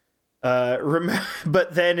 But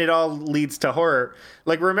then it all leads to horror.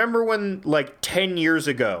 Like, remember when, like, 10 years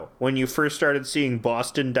ago, when you first started seeing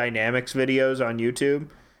Boston Dynamics videos on YouTube,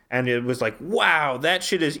 and it was like, wow, that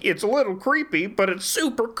shit it's a little creepy, but it's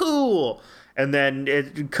super cool. And then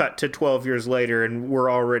it cut to 12 years later, and we're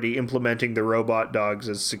already implementing the robot dogs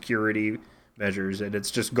as security measures, and it's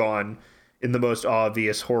just gone in the most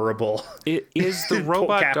obvious, horrible. Is the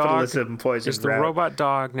robot capitalism dog? Poison Is the route. Robot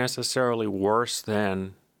dog necessarily worse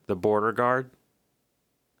than the border guard?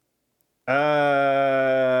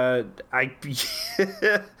 Yeah,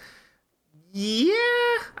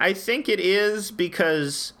 I think it is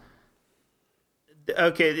because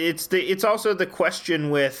it's also the question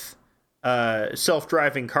with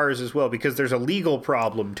self-driving cars as well, because there's a legal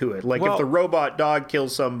problem to it. Like, if the robot dog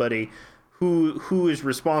kills somebody, who is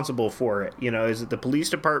responsible for it? You know, is it the police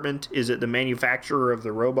department? Is it the manufacturer of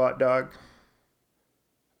the robot dog?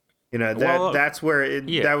 You know, that's where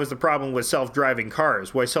that was the problem with self-driving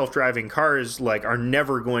cars. Why self-driving cars are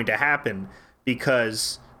never going to happen,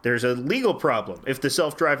 because there's a legal problem. If the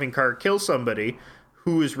self-driving car kills somebody,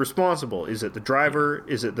 who is responsible? Is it the driver?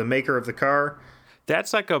 Is it the maker of the car?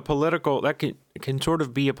 That's like a political, that can sort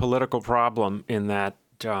of be a political problem in that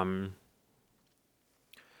the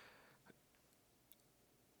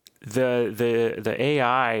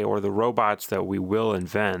AI or the robots that we will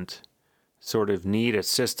invent sort of need a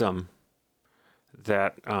system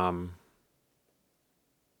that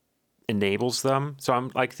enables them. So I'm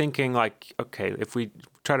thinking okay, if we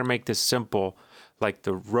try to make this simple, like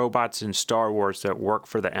the robots in Star Wars that work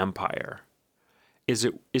for the Empire, is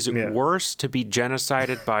it worse to be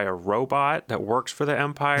genocided by a robot that works for the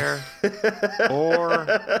Empire or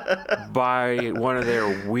by one of their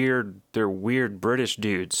weird British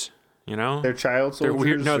dudes? You know, they're child soldiers. They're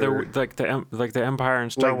weird. No, they're like the Empire in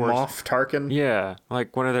Star Wars. Moff Tarkin. Yeah,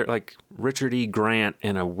 like one of their Richard E. Grant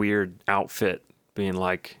in a weird outfit, being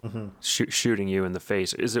shooting you in the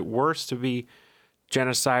face. Is it worse to be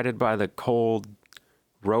genocided by the cold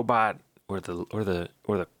robot or the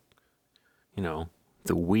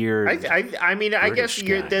the weird. I mean, I guess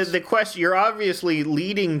the question, you're obviously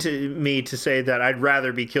leading to me to say that I'd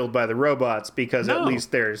rather be killed by the robots because at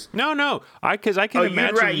least there's no. Because I can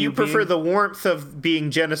imagine you're right. You prefer the warmth of being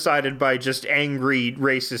genocided by just angry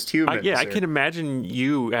racist humans. I can imagine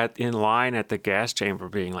you in line at the gas chamber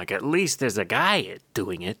being like, at least there's a guy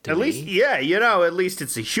doing it. At least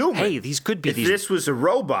it's a human. Hey, these could be. If this was a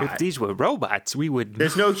robot, if these were robots, we would.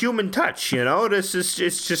 There's no human touch.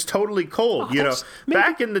 It's just totally cold.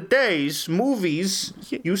 Back in the days, movies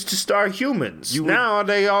used to star humans. Now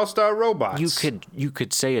they all star robots. You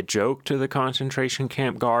could say a joke to the concentration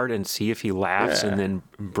camp guard and see if he laughs, and then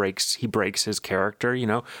breaks his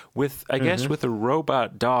character. With guess with a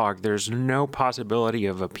robot dog, there's no possibility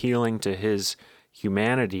of appealing to his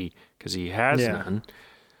humanity because he has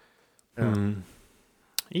none.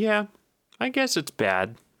 Yeah, I guess it's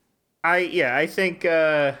bad. I think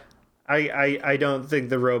I don't think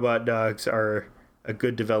the robot dogs are a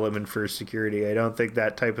good development for security. I don't think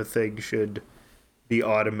that type of thing should be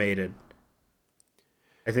automated.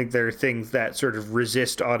 I think there are things that sort of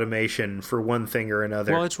resist automation for one thing or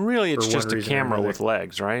another. Well, it's just a camera with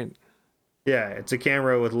legs, right? Yeah, it's a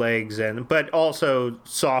camera with legs, but also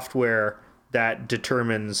software that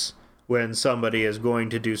determines when somebody is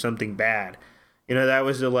going to do something bad. That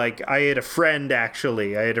was I had a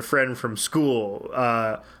friend from school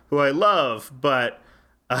who I love, but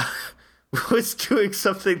was doing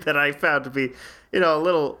something that I found to be, a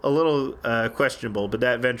little questionable. But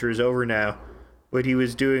that venture is over now. What he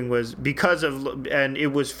was doing was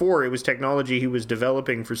it was technology he was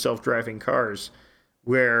developing for self-driving cars,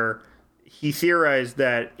 where he theorized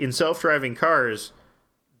that in self-driving cars,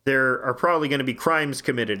 there are probably going to be crimes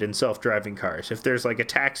committed in self-driving cars. If there's a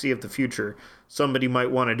taxi of the future, somebody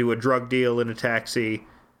might want to do a drug deal in a taxi.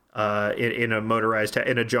 In a motorized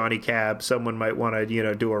in a Johnny cab, someone might want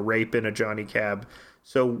to do a rape in a Johnny cab.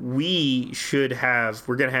 So we're going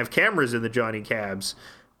to have cameras in the Johnny cabs,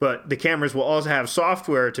 but the cameras will also have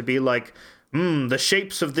software to be the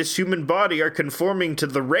shapes of this human body are conforming to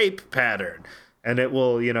the rape pattern, and it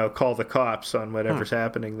will call the cops on whatever's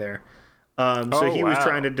happening there. So he was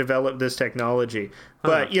trying to develop this technology,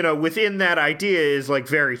 but within that idea is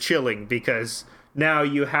very chilling because now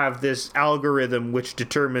you have this algorithm which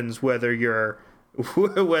determines whether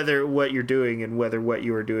what you're doing and whether what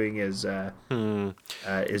you are doing is bad.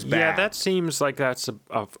 Yeah, that seems like that's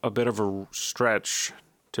a bit of a stretch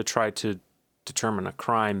to try to determine a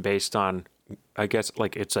crime based on, I guess,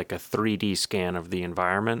 it's like a 3D scan of the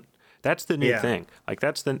environment. That's the new thing.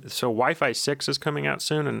 So Wi-Fi 6 is coming out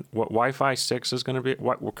soon, and what Wi-Fi 6 is going to be,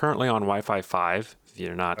 we're currently on Wi-Fi 5, if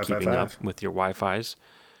you're not keeping up with your Wi-Fis.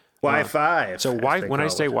 Wi-Fi. So when I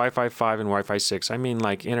say Wi-Fi 5 and Wi-Fi 6, I mean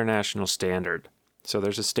international standard. So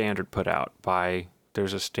there's a standard put out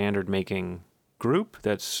there's a standard making group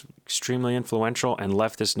that's extremely influential, and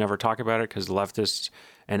leftists never talk about it because leftists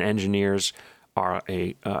and engineers are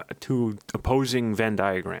two opposing Venn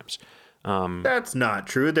diagrams. That's not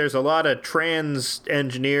true. There's a lot of trans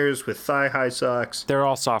engineers with thigh-high socks. They're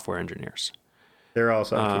all software engineers. They're all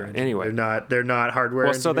software engineers. Anyway. They're not hardware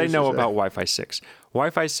engineers. So they know about Wi-Fi 6.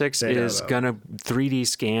 Wi-Fi 6 is going to 3D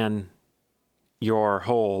scan your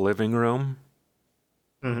whole living room.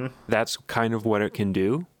 Mm-hmm. That's kind of what it can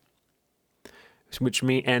do. Which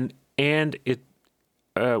and it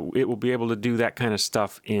will be able to do that kind of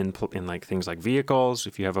stuff in things like vehicles.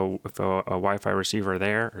 If you have a Wi-Fi receiver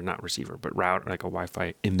there, or not receiver, but route, like a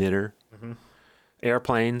Wi-Fi emitter,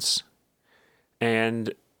 airplanes,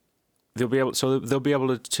 and they'll be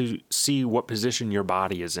able to see what position your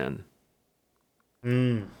body is in.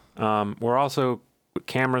 We're also,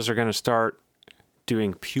 cameras are going to start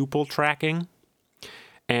doing pupil tracking,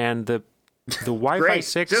 and the Wi-Fi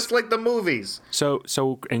 6, just like the movies. So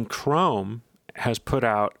and Chrome has put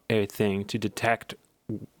out a thing to detect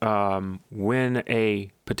when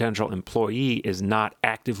a potential employee is not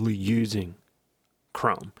actively using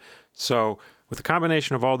Chrome. So with a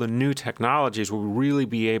combination of all the new technologies, we'll really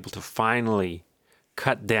be able to finally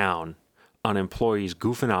cut down on employees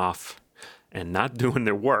goofing off and not doing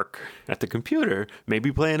their work at the computer,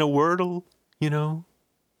 maybe playing a Wordle,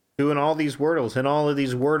 Doing all these Wordles and all of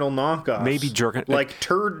these Wordle knockoffs. Maybe jerking. Like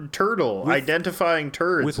Turtle, identifying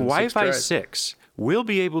turds. With Wi-Fi 6, we'll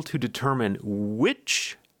be able to determine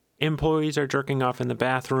which employees are jerking off in the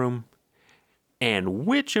bathroom and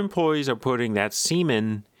which employees are putting that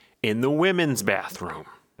semen in the women's bathroom.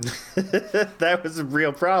 That was a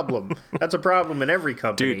real problem. That's a problem in every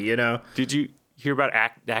company, Did you hear about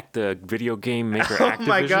Act the video game maker Activision? Oh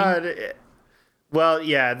my God. Well,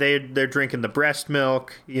 yeah, they're drinking the breast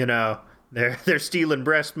milk, They're stealing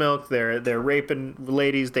breast milk. They're raping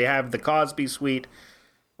ladies. They have the Cosby Suite.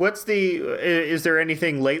 What's the? Is there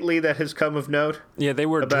anything lately that has come of note? Yeah, they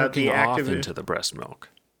were about jerking the off active- into the breast milk.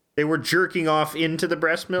 They were jerking off into the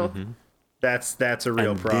breast milk. That's a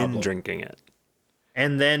real and problem. then drinking it.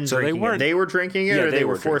 And then So drinking it. They were drinking it, Yeah, or they they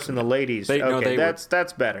were were forcing the drinking ladies. They- no, okay, they were-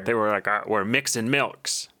 that's better. They were like, we're mixing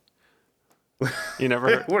milks. You never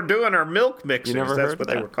heard? We're doing our milk mixers. never That's heard what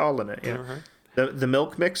they that? were calling it. Yeah. Never heard? The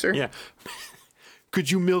milk mixer. Yeah. Could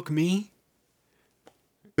you milk me?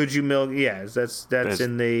 Could you milk? Yeah, that's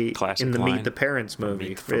in the classic in the line. Meet the Parents movie.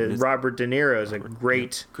 Meet from Robert De Niro is a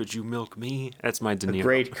great Could you milk me? That's my De Niro.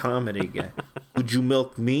 great comedy guy. Would you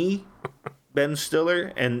milk me, Ben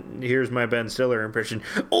Stiller? And here's my Ben Stiller impression.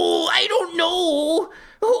 Oh, I don't know.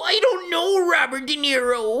 Oh, I don't know, Robert De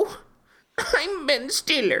Niro. I'm Ben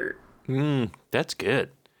Stiller. That's good.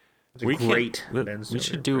 We great can- Ben we Stiller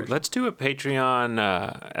should do. Let's do a Patreon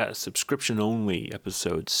a subscription only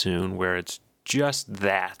episode soon, where it's just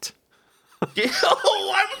that.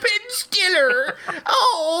 Oh, I'm Ben Stiller.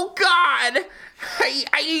 Oh God,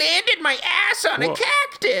 I landed my ass on a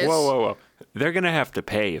cactus. Whoa! They're gonna have to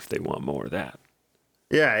pay if they want more of that.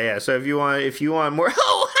 Yeah. So if you want more,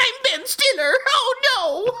 oh, I'm Ben Stiller.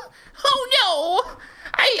 Oh no,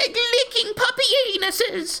 I like licking puppy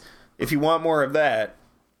anuses. If you want more of that,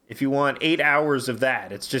 if you want 8 hours of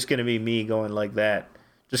that, it's just gonna be me going like that,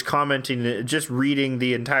 just commenting, just reading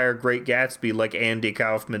the entire Great Gatsby like Andy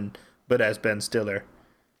Kaufman, but as Ben Stiller.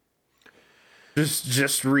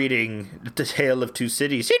 Just reading The Tale of Two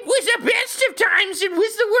Cities. It was the best of times. It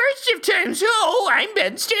was the worst of times. Oh, I'm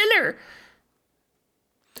Ben Stiller.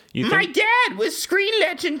 My dad was screen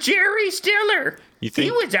legend Jerry Stiller. You think-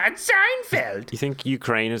 He was on Seinfeld. You think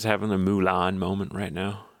Ukraine is having a Mulan moment right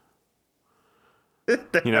now?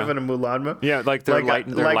 They're You know? having a Mulan moment? Yeah, like they're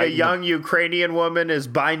lighting. They're like a lighting young Ukrainian woman is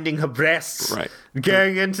binding her breasts, Right.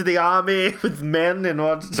 going into the army with men and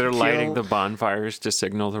wants to They're kill. lighting the bonfires to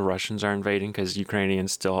signal the Russians are invading because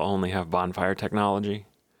Ukrainians still only have bonfire technology.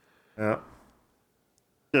 Yeah.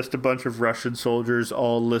 Just a bunch of Russian soldiers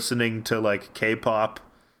all listening to like K-pop.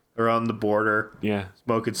 They're on the border, Yeah.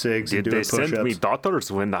 smoking cigs and Did doing they send me push-ups.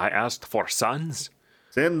 daughters when I asked for sons?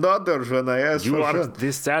 Send daughters when I ask You for are sons.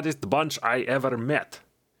 the saddest bunch I ever met.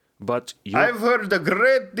 But you, I've heard a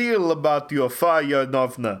great deal about you,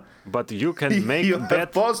 Fayanovna. but you can make You have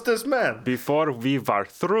that bossed this man. before we are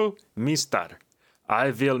through, mister.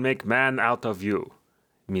 I will make man out of you.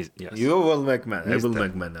 Yes, You will make man. I will Mister.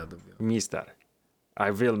 make man out of you. mister.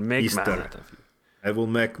 I will make man Mister. out of you. I will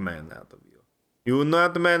make man out of you. You were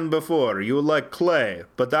not man before. You were like clay,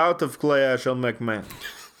 but out of clay I shall make man.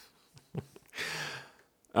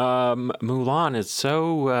 Mulan is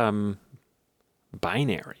so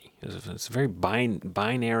binary. It's a very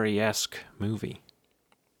binary-esque movie.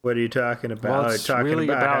 What are you talking about? Well, Are you it's talking really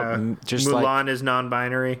about how just Mulan is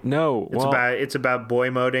non-binary. No, It's about boy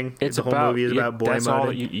moding. It's the whole about, movie is yeah, about boy that's moding.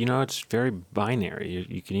 all. You know, it's very binary.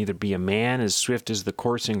 You can either be a man as swift as the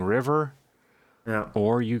coursing river, Yeah.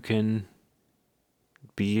 or you can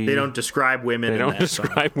be. They don't describe women. They in don't that song.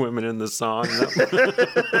 describe women in the song.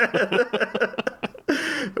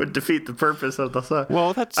 It would defeat the purpose of the song.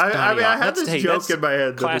 Well, that's. I mean, I had that's- this joke that's in my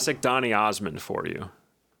head. that Classic Donny Osmond for you.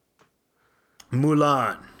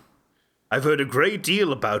 Mulan, I've heard a great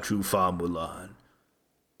deal about you, Fa Mulan.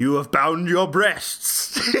 You have bound your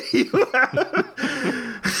breasts.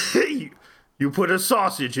 You put a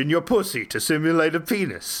sausage in your pussy to simulate a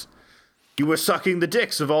penis. You were sucking the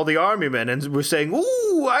dicks of all the army men and were saying,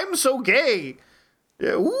 "Ooh, I'm so gay.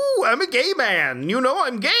 Yeah, ooh, I'm a gay man. You know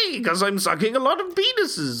I'm gay because I'm sucking a lot of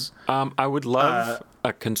penises." I would love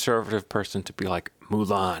a conservative person to be like,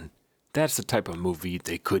 Mulan, that's the type of movie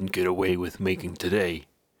they couldn't get away with making today.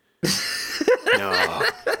 No,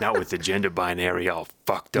 not with the gender binary all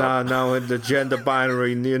fucked up. No, in the gender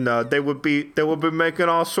binary, you know, they would be making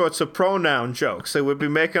all sorts of pronoun jokes. They would be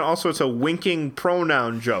making all sorts of winking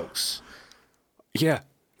pronoun jokes. Yeah,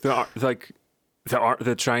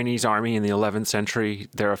 the Chinese army in the 11th century,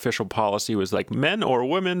 their official policy was like men or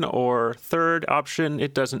women or third option,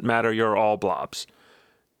 it doesn't matter, you're all blobs.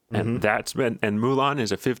 And and Mulan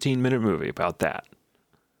is a 15-minute movie about that.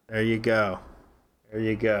 There you go.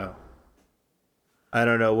 I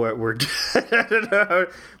don't know what we're I don't know.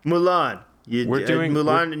 Mulan. We're doing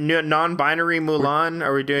Mulan, non-binary Mulan.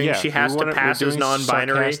 Are we doing? She has to pass as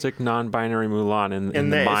non-binary. Sarcastic non-binary Mulan in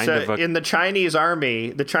the mind of a. In the Chinese army,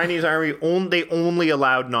 they only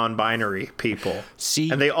allowed non-binary people. See,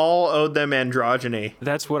 and they all owed them androgyny.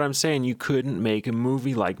 That's what I'm saying. You couldn't make a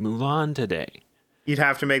movie like Mulan today. You'd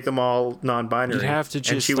have to make them all non-binary. You'd have to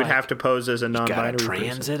just, and she would have to pose as a non-binary gotta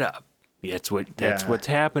trans person. it up. That's what's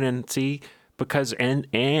happening. See, because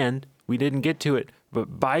and we didn't get to it,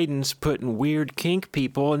 but Biden's putting weird kink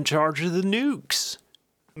people in charge of the nukes.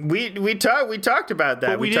 We talked about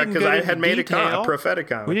that. But we talked didn't because get I into had made detail. a prophetic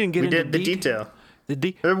comment. We didn't get into did the detail.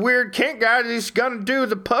 The weird kink guy is gonna do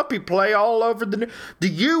the puppy play all over the. Do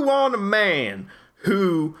you want a man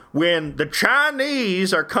who, when the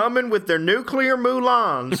Chinese are coming with their nuclear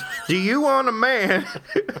Mulans, do you want a man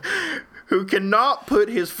who cannot put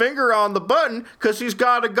his finger on the button because he's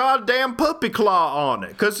got a goddamn puppy claw on it?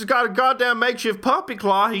 Because he's got a goddamn makeshift puppy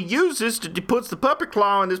claw he uses he puts the puppy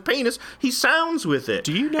claw on his penis. He sounds with it.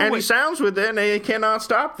 Do you know and what, he sounds with it and he cannot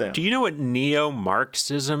stop them. Do you know what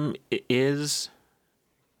neo-Marxism is?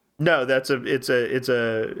 No, it's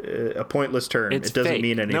a pointless term. It's it doesn't fake.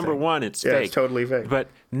 mean anything. Number one, it's fake. It's totally fake. But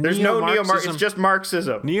there's no neo-Marxism. It's just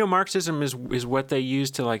Marxism. Neo-Marxism is what they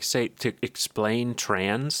use to say to explain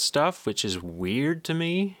trans stuff, which is weird to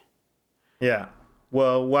me. Yeah.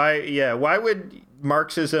 Well, why? Yeah. Why would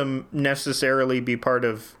Marxism necessarily be part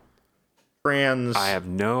of trans? I have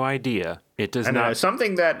no idea. It does not. not.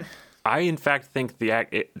 Something that. I, in fact, think the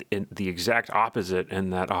exact opposite,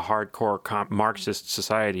 and that a hardcore Marxist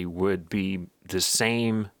society would be the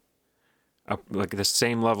same, like the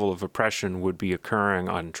same level of oppression would be occurring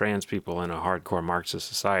on trans people in a hardcore Marxist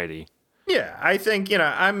society. Yeah, I think,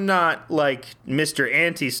 I'm not like Mr.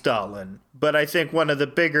 Anti-Stalin, but I think one of the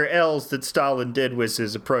bigger L's that Stalin did was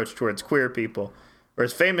his approach towards queer people.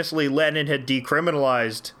 Whereas famously, Lenin had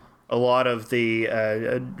decriminalized a lot of the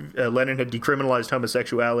Lenin had decriminalized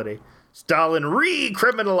homosexuality. Stalin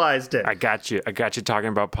recriminalized it. I got you talking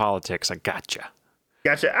about politics. I got you.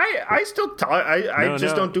 Gotcha. I still talk. I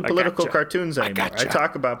just don't do political cartoons anymore. I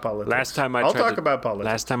talk about politics. I'll talk about politics.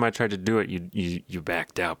 Last time I tried to do it, you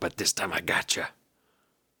backed out, but this time I got you.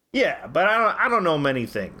 Yeah, but I don't know many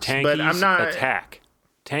things. Tankies but I'm not attack.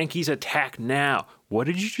 Tankies attack now. What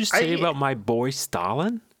did you just say about my boy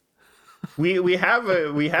Stalin? We have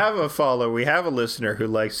a follower. We have a listener who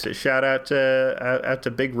likes it. Shout out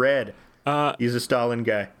to Big Red. He's a Stalin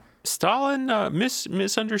guy. Stalin,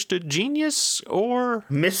 misunderstood genius or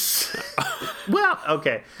Well,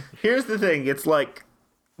 okay. Here's the thing. It's like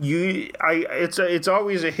it's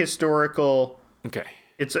always a historical. Okay.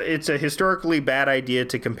 It's a historically bad idea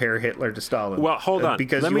to compare Hitler to Stalin. Well, hold on.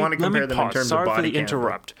 Because you want to compare them in terms of body count. Sorry for the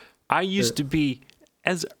interrupt. I used to be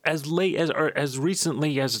as late as or as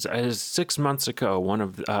recently as 6 months ago, one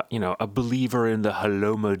of a believer in the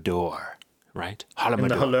Holodomor, right?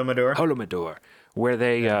 Holodomor, where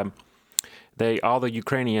they all the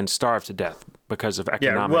Ukrainians starved to death because of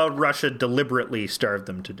economic. Yeah, well, Russia deliberately starved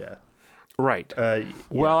them to death. Right.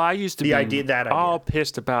 Well, I used to be all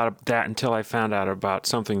pissed about that until I found out about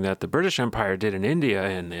something that the British Empire did in India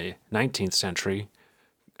in the 19th century,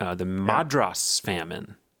 the Madras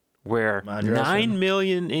famine, where 9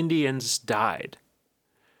 million Indians died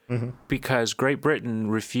because Great Britain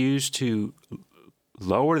refused to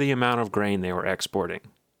lower the amount of grain they were exporting.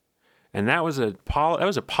 And that was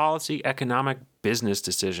a policy, economic, business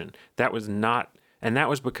decision. That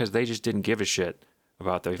was because they just didn't give a shit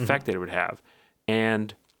about the effect that it would have.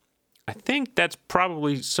 And I think that's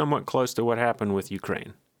probably somewhat close to what happened with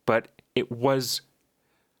Ukraine. But it was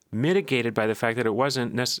mitigated by the fact that it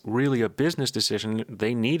wasn't really a business decision.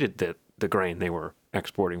 They needed the grain they were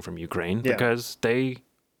exporting from Ukraine because they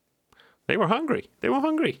were hungry. They were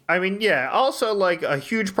hungry. I mean, yeah. Also, like, a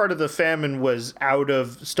huge part of the famine was out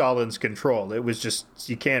of Stalin's control. It was just,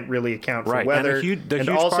 you can't really account for weather. And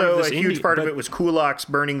also, a huge part of it was kulaks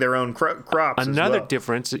burning their own crops. Another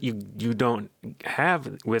difference that you don't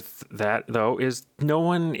have with that, though, is no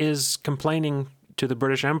one is complaining to the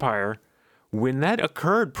British Empire when that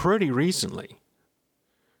occurred pretty recently.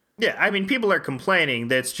 Yeah, I mean, people are complaining.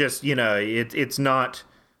 That's just, it's not...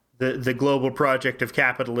 The global project of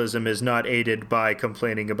capitalism is not aided by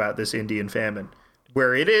complaining about this Indian famine,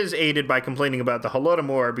 where it is aided by complaining about the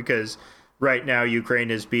Holodomor, because right now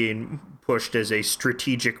Ukraine is being pushed as a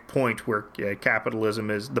strategic point where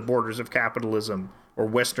capitalism is, the borders of capitalism or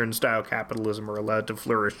Western-style capitalism are allowed to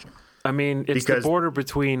flourish. I mean, it's the border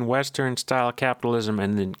between Western-style capitalism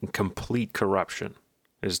and then complete corruption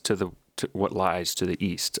is to what lies to the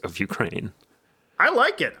east of Ukraine. I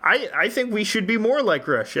like it. I think we should be more like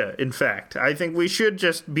Russia, in fact. I think we should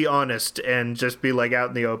just be honest and just be like out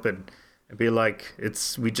in the open and be like,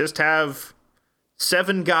 we just have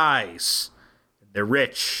 7 guys. They're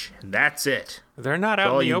rich, and that's it. They're not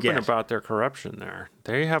out in the open about their corruption there.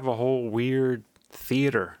 They have a whole weird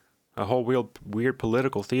theater, a whole weird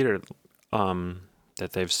political theater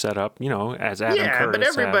that they've set up, as Adam Curtis. Yeah, but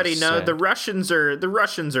everybody knows the Russians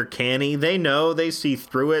are canny. They know, they see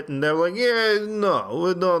through it, and they're like, no,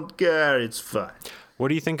 we don't care. It's fine. What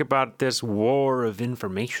do you think about this war of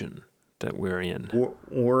information that we're in.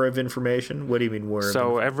 War of information? What do you mean war of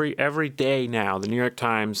information? So every day now, the New York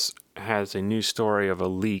Times has a new story of a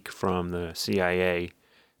leak from the CIA,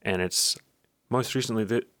 and it's most recently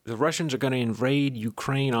the Russians are going to invade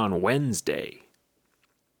Ukraine on Wednesday.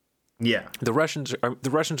 Yeah. The Russians are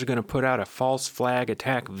going to put out a false flag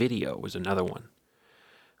attack video was another one.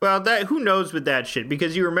 Well, who knows with that shit?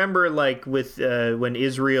 Because you remember, like, with when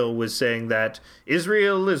Israel was saying that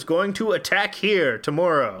Israel is going to attack here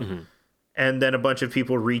tomorrow, and then a bunch of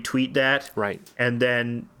people retweet that, Right? And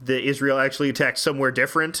then the Israel actually attacked somewhere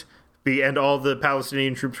different, and all the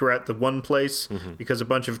Palestinian troops were at the one place because a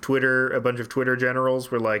bunch of Twitter generals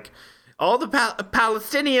were like, all the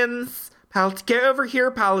Palestinians, get over here,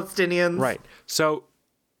 Palestinians. Right. So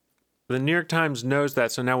the New York Times knows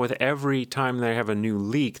that. So now with every time they have a new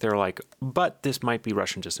leak, they're like, but this might be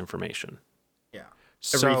Russian disinformation. Yeah.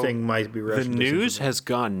 So Everything might be Russian the news disinformation. has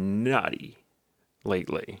gone nutty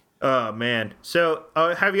lately. Oh, man. So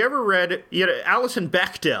have you ever read Alison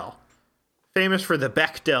Bechdel? Famous for the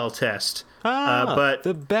Bechdel test. But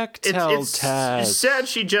the Bechdel it's test. sad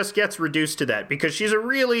she just gets reduced to that because she's a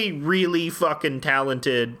really, really fucking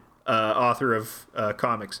talented author of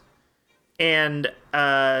comics. And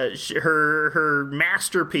her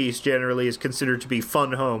masterpiece generally is considered to be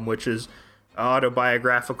Fun Home, which is an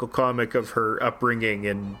autobiographical comic of her upbringing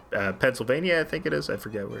in Pennsylvania, I think it is. I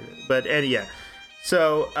forget where it is. But yeah.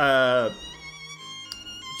 So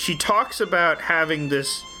she talks about having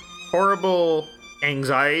this horrible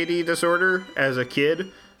anxiety disorder as a kid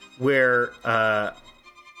where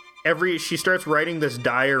she starts writing this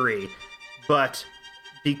diary, but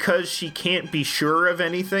because she can't be sure of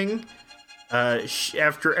anything,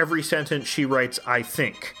 after every sentence she writes, I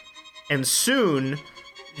think. And soon,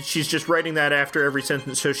 she's just writing that after every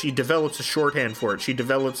sentence, so she develops a shorthand for it. She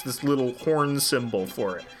develops this little horn symbol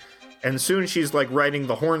for it. And soon she's, like, writing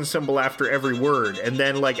the horn symbol after every word. And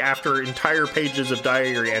then, like, after entire pages of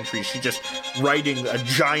diary entries, she's just writing a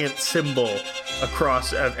giant symbol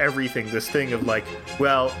across of everything. This thing of, like,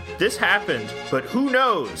 well, this happened, but who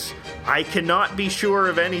knows? I cannot be sure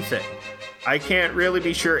of anything. I can't really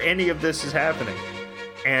be sure any of this is happening.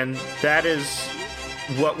 And that is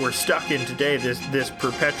what we're stuck in today, this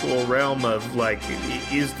perpetual realm of, like,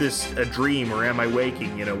 is this a dream or am I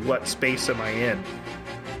waking? You know, what space am I in?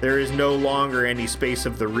 There is no longer any space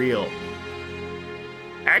of the real.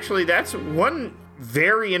 Actually, that's one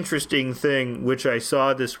very interesting thing which I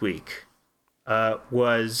saw this week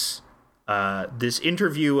was this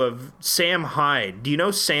interview of Sam Hyde. Do you know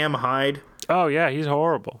Sam Hyde? Oh, yeah, he's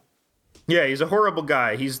horrible. Yeah, he's a horrible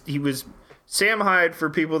guy. Sam Hyde, for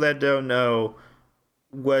people that don't know,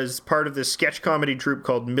 was part of this sketch comedy troupe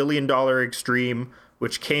called $1 Million Extreme,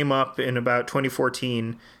 which came up in about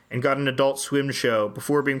 2014 and got an Adult Swim show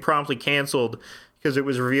before being promptly canceled because it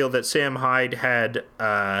was revealed that Sam Hyde had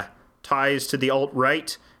ties to the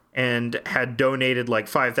alt-right and had donated like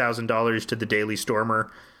 $5,000 to the Daily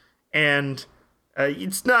Stormer. And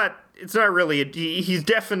it's not really, he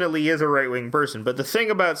definitely is a right-wing person. But the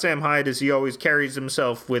thing about Sam Hyde is he always carries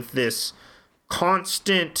himself with this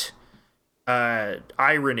constant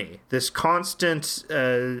irony, this constant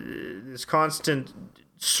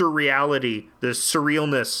surreality, this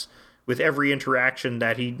surrealness with every interaction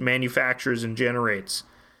that he manufactures and generates.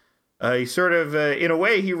 He sort of, in a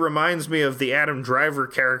way, he reminds me of the Adam Driver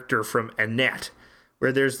character from Annette,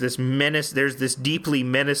 where there's this menace, there's this deeply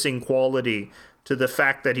menacing quality to the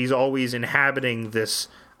fact that he's always inhabiting this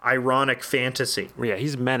ironic fantasy. Yeah,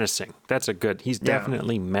 he's menacing. He's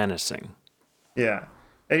definitely menacing. Yeah.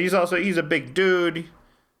 And he's a big dude.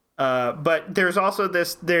 But there's also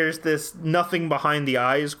this nothing behind the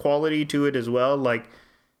eyes quality to it as well. Like,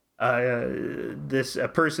 a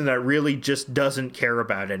person that really just doesn't care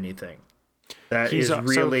about anything.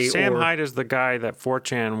 Sam Hyde is the guy that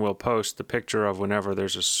 4chan will post the picture of whenever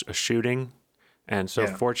there's a shooting. And so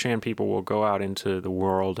 4chan people will go out into the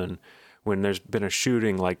world, and when there's been a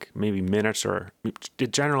shooting, like maybe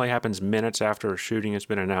it generally happens minutes after a shooting has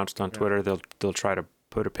been announced on Twitter, they'll try to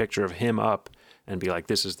put a picture of him up and be like,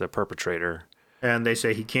 this is the perpetrator. And they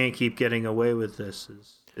say he can't keep getting away with this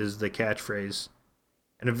is the catchphrase.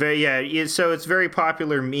 And so it's very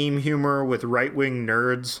popular meme humor with right-wing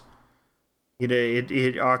nerds. You know,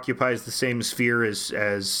 it occupies the same sphere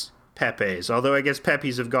as Pepe's. Although I guess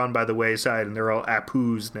Pepe's have gone by the wayside and they're all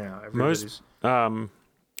Apu's now.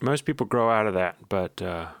 Most people grow out of that, but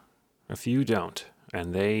a few don't.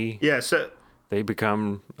 And they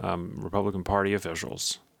become Republican Party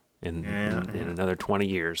officials in another 20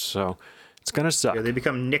 years. So it's going to suck. Yeah, they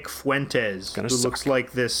become Nick Fuentes, who looks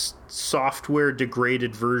like this software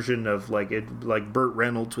degraded version of like Burt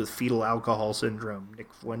Reynolds with fetal alcohol syndrome.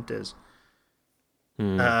 Nick Fuentes.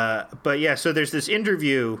 But yeah, so there's this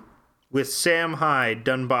interview with Sam Hyde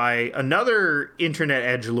done by another internet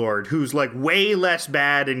edgelord who's like way less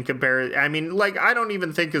bad in comparison. I mean, like, I don't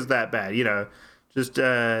even think is that bad, you know, just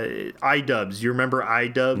iDubbbz. You remember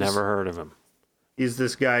iDubbbz? Never heard of him. He's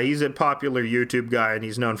this guy. He's a popular YouTube guy, and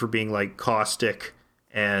he's known for being like caustic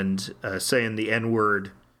and saying the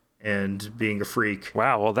N-word and being a freak.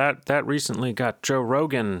 Wow, well, that recently got Joe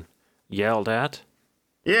Rogan yelled at.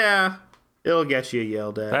 Yeah, it'll get you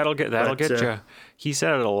yelled at. That'll get you. He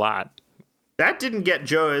said it a lot. That didn't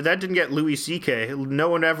get Louis C.K. No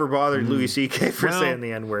one ever bothered Louis C.K. for saying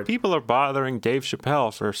the N-word. People are bothering Dave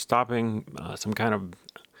Chappelle for stopping some kind of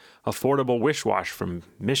affordable wish-wash from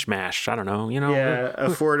Mishmash. I don't know, you know. Yeah,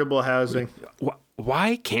 affordable housing.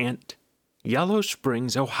 Why can't Yellow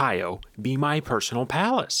Springs, Ohio, be my personal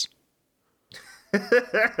palace?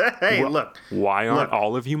 Hey, look. Why aren't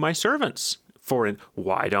all of you my servants?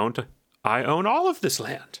 Why don't I own all of this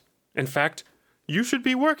land? In fact, you should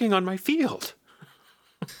be working on my field.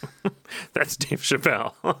 That's Dave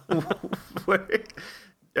Chappelle.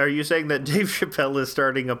 Are you saying that Dave Chappelle is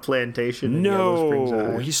starting a plantation in Yellow Springs,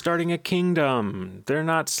 Ohio? No, he's starting a kingdom. They're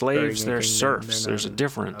not slaves, they're serfs. There's a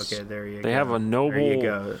difference. Okay, there you go. They have a noble... There you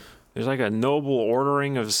go. There's like a noble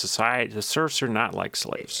ordering of society. The serfs are not like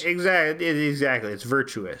slaves. Exactly. It's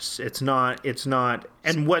virtuous. It's not.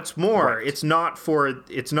 And what's more, right. It's not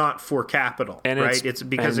for capital, and right? It's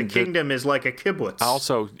because a kingdom is like a kibbutz.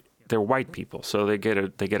 Also, they're white people, so they get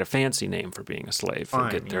a fancy name for being a slave.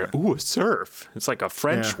 Fine, a serf. It's like a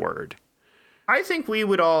French word. I think we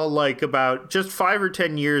would all like about just 5 or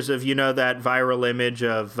 10 years of, you know, that viral image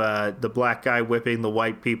of the black guy whipping the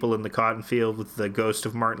white people in the cotton field with the ghost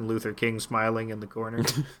of Martin Luther King smiling in the corner.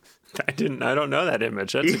 I don't know that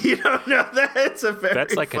image. You don't know that? It's a very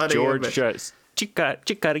That's like funny a George image.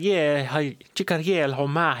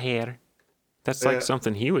 That's like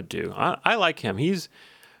something he would do. I like him.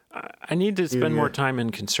 I need to spend more time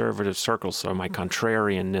in conservative circles so my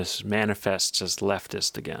contrarianness manifests as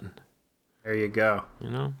leftist again. There you go. You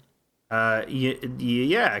know?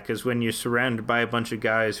 Yeah, because when you're surrounded by a bunch of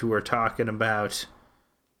guys who are talking about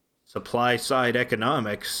supply side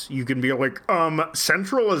economics, you can be like,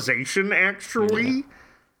 centralization actually?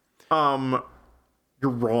 Yeah.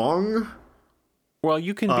 You're wrong. Well,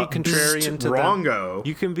 you can be contrarian to wrongo. Them.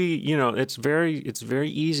 You can be, you know, it's very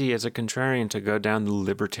easy as a contrarian to go down the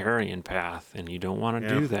libertarian path, and you don't want to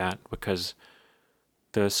do that because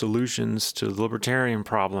the solutions to libertarian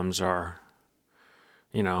problems are,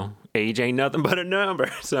 you know, age ain't nothing but a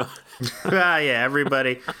number. So,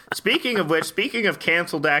 everybody. Speaking of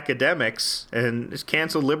canceled academics and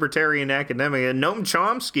canceled libertarian academic, Noam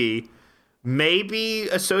Chomsky may be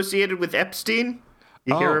associated with Epstein.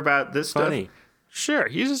 You hear about this funny. stuff? Sure,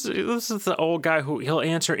 this is the old guy who he'll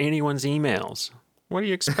answer anyone's emails. What do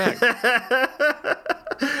you expect? I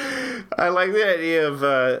like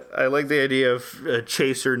the idea of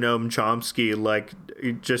Chaser Noam Chomsky like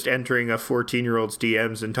just entering a 14-year-old's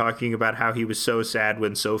DMs and talking about how he was so sad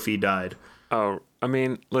when Sophie died. Oh, I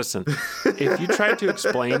mean, listen, if you tried to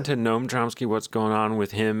explain to Noam Chomsky what's going on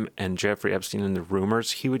with him and Jeffrey Epstein and the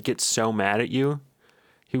rumors, he would get so mad at you.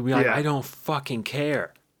 He would be like, I don't fucking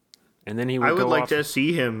care. And then he would go like to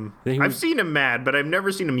see him. I've seen him mad, but I've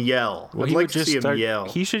never seen him yell. Well, I'd like to see him yell.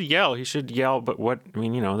 He should yell, but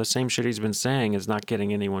the same shit he's been saying is not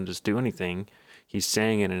getting anyone to do anything. He's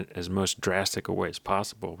saying it in as most drastic a way as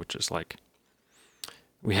possible, which is like,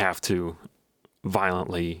 we have to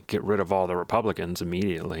violently get rid of all the Republicans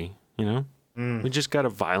immediately, you know? We just got to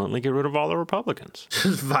violently get rid of all the Republicans.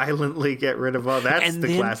 Just violently get rid of all. That's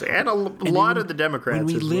the classic. And a lot of the Democrats. When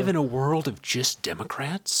we live in a world of just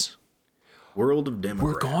Democrats... World of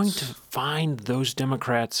Democrats. We're going to find those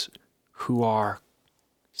Democrats who are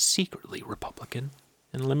secretly Republican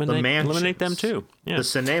and eliminate them too. Yeah. The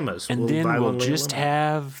cinemas. And then we'll just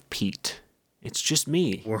have Pete. It's just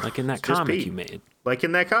me, like in that comic you made. Like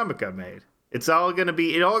in that comic I made. It's all going to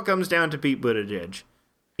be, it all comes down to Pete Buttigieg.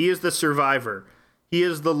 He is the survivor. He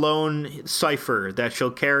is the lone cipher that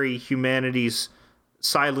shall carry humanity's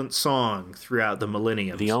silent song throughout the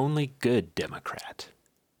millenniums. The only good Democrat.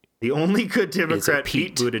 The only good Democrat,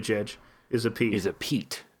 Pete Buttigieg, is a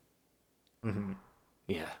Pete. Mm-hmm.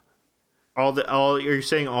 Yeah. You're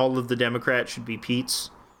saying all of the Democrats should be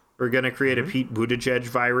Petes? We're going to create a Pete Buttigieg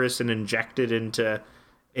virus and inject it into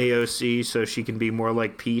AOC so she can be more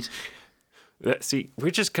like Pete? See,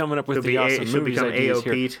 we're just coming up with the awesome movies ideas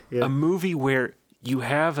here. Yeah. A movie where you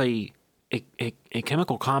have a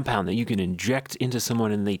chemical compound that you can inject into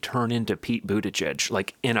someone and they turn into Pete Buttigieg,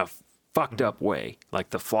 like in a fucked up way, like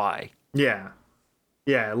The Fly. Yeah.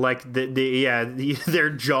 Yeah, like their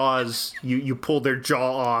jaws. You pull their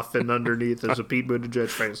jaw off, and underneath is a Pete Buttigieg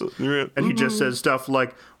face, and he just says stuff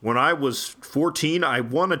like, "When I was 14, I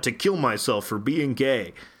wanted to kill myself for being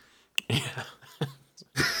gay."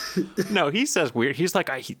 No, he says weird. He's like,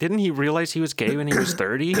 didn't he realize he was gay when he was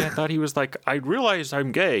 30? I thought he was like, I realized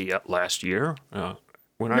I'm gay last year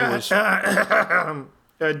when I was.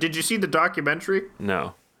 Did you see the documentary?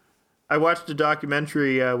 No. I watched a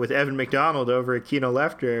documentary with Evan McDonald over at Kino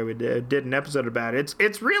Lefter. We did an episode about it.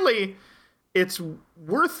 It's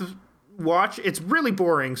worth watch. It's really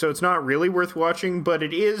boring, so it's not really worth watching, but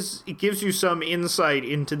it gives you some insight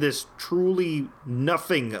into this truly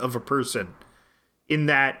nothing of a person, in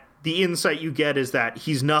that the insight you get is that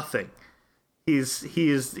he's nothing. He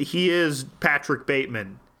is Patrick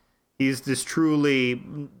Bateman. He's this truly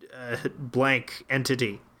blank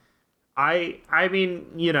entity. I mean,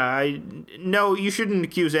 no, you shouldn't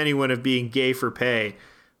accuse anyone of being gay for pay,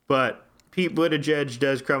 but Pete Buttigieg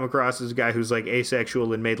does come across as a guy who's like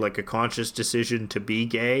asexual and made like a conscious decision to be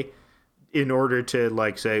gay in order to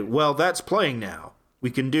like say, well, that's playing now.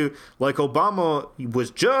 We can do, like, Obama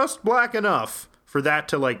was just black enough for that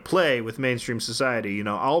to like play with mainstream society.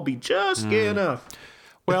 I'll be just gay enough.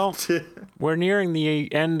 Well, we're nearing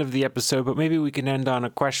the end of the episode, but maybe we can end on a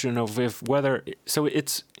question of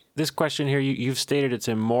it's this question here. You've stated it's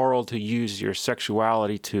immoral to use your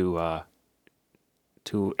sexuality to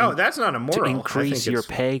that's not immoral. To increase your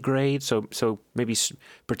pay grade. So maybe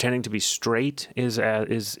pretending to be straight is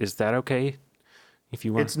that okay? If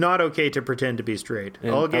you want, it's not okay to pretend to be straight.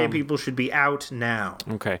 All gay people should be out now.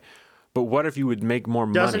 Okay. But what if you would make more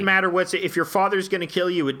money? Doesn't matter if your father's going to kill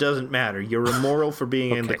you, it doesn't matter. You're immoral for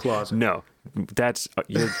being in the closet. No,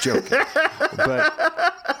 you're joking. But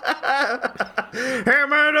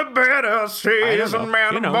I'm in a better season,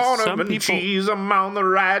 man. I'm born of cheese. I'm on the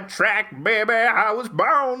right track, baby. I was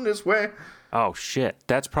born this way. Oh shit!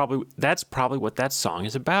 That's probably what that song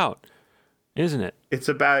is about, isn't it? It's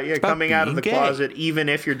about coming out of the closet, even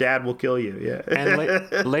if your dad will kill you. Yeah. And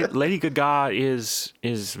Lady Gaga is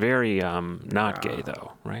very not gay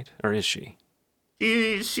though, right? Or is she?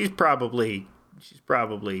 She's probably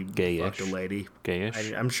gayish. Fucked a lady.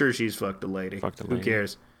 Gayish. I'm sure she's fucked a lady. Who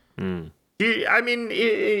cares? Mm. I mean,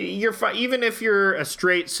 you're even if you're a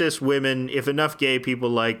straight cis woman, if enough gay people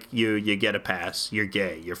like you, you get a pass. You're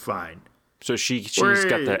gay. You're fine. So she's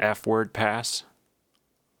got the F word pass.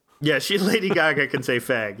 Yeah, Lady Gaga can say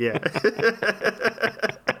fag. Yeah,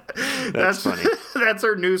 that's funny. That's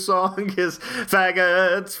her new song. Is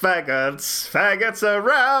faggots, faggots, faggots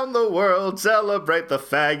around the world celebrate the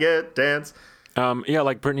faggot dance. Yeah,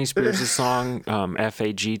 like Britney Spears' song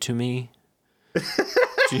 "F.A.G. to Me."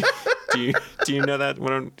 Do you know that?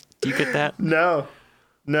 Do you get that? No.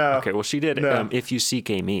 Okay, well she did. No. If you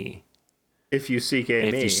seek Amy. If you seek Amy.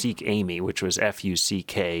 If you seek Amy, which was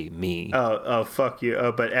F-U-C-K me. Oh, fuck you.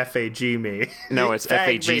 Oh, but F-A-G me. No, it's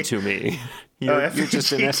F-A-G to me. You're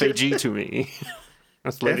just an F-A-G to me.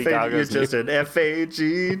 That's Lady Gaga's You're just an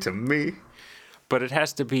F-A-G to me. But it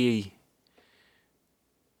has to be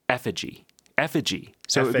effigy. Effigy.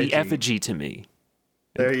 So it would be effigy to me.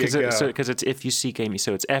 There you go. Because it's if you seek Amy,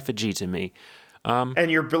 so it's effigy to me. And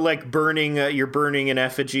you're like burning an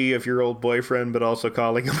effigy of your old boyfriend, but also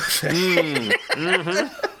calling him a fag.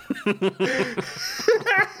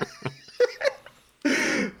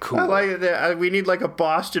 Cool. I like that. We need like a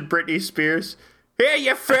Boston Britney Spears. Hey,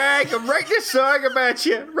 you fag! I'm writing a song about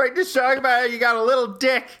you. Writing a song about how you got a little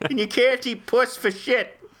dick and you can't eat puss for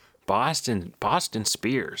shit. Boston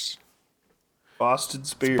Spears. Boston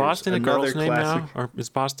Spears. Is Boston a girl's name classic. now, or is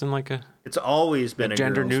Boston like a? It's always been a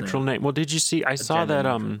gender neutral name. Well, did you see? I saw that.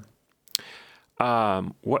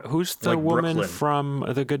 Who's the like woman Brooklyn. from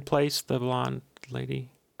The Good Place? The blonde lady.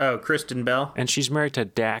 Oh, Kristen Bell. And she's married to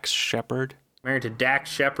Dax Shepard. Married to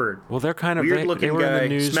Dax Shepard. Well, they're kind of weird looking they were guy, in the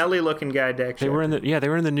news. Smelly looking guy. Dax. They were in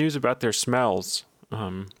the news about their smells.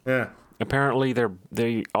 Yeah. Apparently,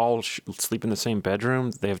 they all sleep in the same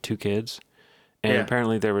bedroom. They have 2 kids. And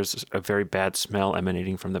apparently there was a very bad smell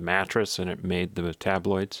emanating from the mattress, and it made the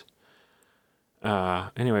tabloids.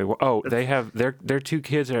 Anyway, they have their 2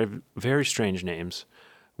 kids that have very strange names.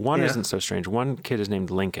 One isn't so strange. One kid is named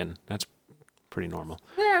Lincoln. That's pretty normal.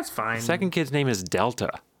 Yeah, that's fine. The second kid's name is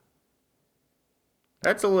Delta.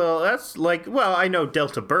 That's like, well, I know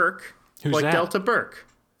Delta Burke. Who's like that? Delta Burke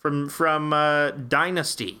from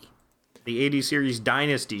Dynasty, the 80s series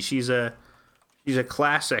Dynasty. She's a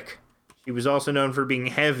classic. She was also known for being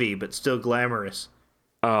heavy but still glamorous.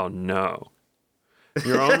 Oh no.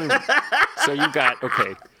 You're only so you got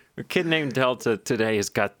a kid named Delta today has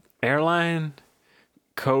got airline,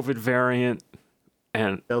 COVID variant,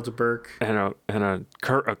 and Delta Burke. a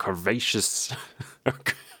curvaceous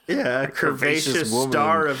Yeah, a curvaceous woman.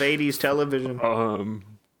 star of 80s television.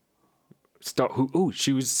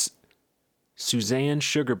 She was Suzanne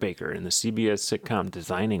Sugarbaker in the CBS sitcom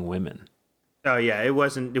Designing Women. Oh yeah, it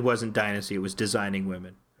wasn't Dynasty, it was Designing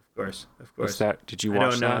Women. Of course. What's that? Did you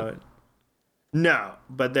watch that? I don't know. No,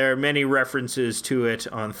 but there are many references to it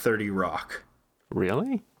on 30 Rock.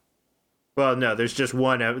 Really? Well, no, there's just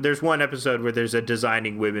one. There's one episode where there's a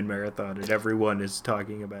Designing Women marathon, and everyone is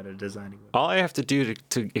talking about a Designing Women. All I have to do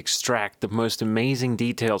to extract the most amazing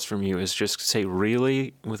details from you is just say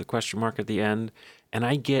 "really" with a question mark at the end, and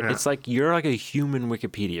I get it's like you're like a human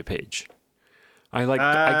Wikipedia page. I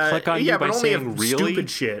click on you by saying "really," stupid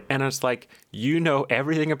shit, and it's like you know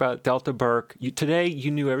everything about Delta Burke. Today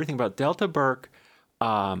you knew everything about Delta Burke.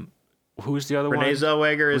 Who's the other one? Renee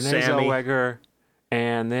Zellweger is Sammy. Renee Zellweger.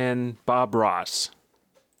 And then Bob Ross.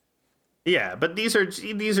 Yeah, but these are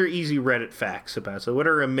easy Reddit facts about. So what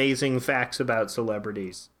are amazing facts about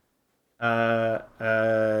celebrities? Ben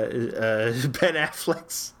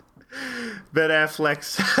Affleck's.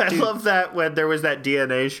 I love that when there was that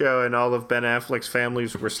DNA show and all of Ben Affleck's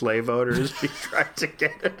families were slave owners. He tried to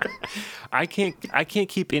get it. I can't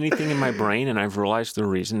keep anything in my brain, and I've realized the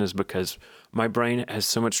reason is because my brain has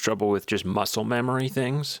so much trouble with just muscle memory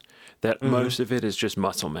things. That most of it is just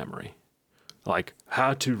muscle memory. Like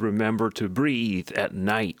how to remember to breathe at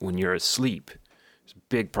night when you're asleep. It's a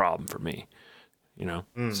big problem for me. You know?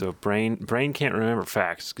 So brain can't remember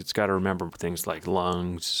facts. It's got to remember things like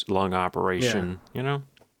lungs, lung operation, you know?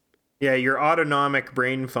 Yeah, your autonomic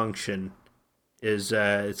brain function is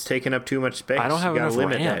it's taking up too much space. I don't have enough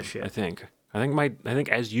limit RAM, that shit. I think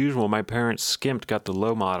as usual my parents skimped, got the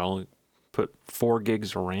low model, put 4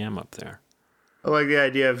 gigs of RAM up there. I like the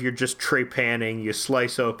idea of you're just trepanning, you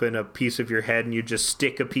slice open a piece of your head and you just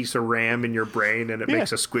stick a piece of RAM in your brain and it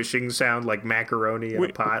makes a squishing sound like macaroni in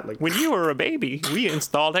a pot. Like when you were a baby, we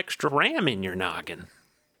installed extra RAM in your noggin.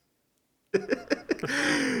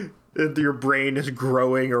 Your brain is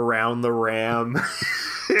growing around the RAM.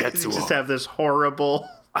 You just have this horrible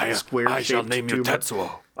square-shaped I shall name you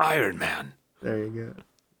Tetsuo, Iron Man.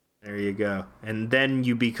 There you go. And then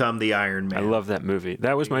you become the Iron Man. I love that movie.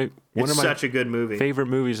 That was one of my such a good movie. Favorite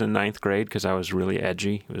movies in 9th grade because I was really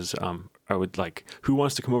edgy. It was I would like, who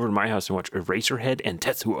wants to come over to my house and watch Eraserhead and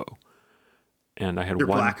Tetsuo? And I had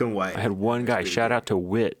black and white. I had one guy. Shout out to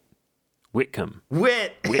Whitcomb.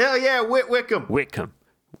 Whit. Hell yeah, Whitcomb.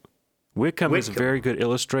 Whitcomb is a very good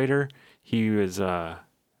illustrator. He was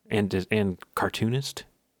and cartoonist.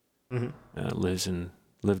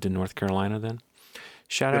 Lived in North Carolina then.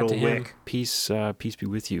 Shout out to him. Wick. Peace be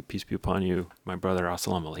with you. Peace be upon you, my brother.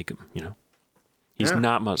 Assalamu alaikum. You know, he's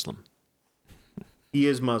not Muslim. He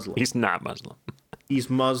is Muslim. He's not Muslim. He's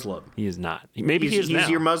Muslim. He is not. Maybe he is now. He's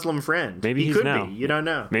your Muslim friend. Maybe he could now. be. You don't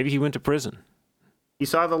know. Maybe he went to prison. He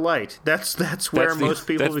saw the light. That's where most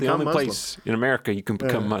people become Muslim. That's the only place in America you can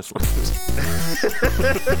become Muslim.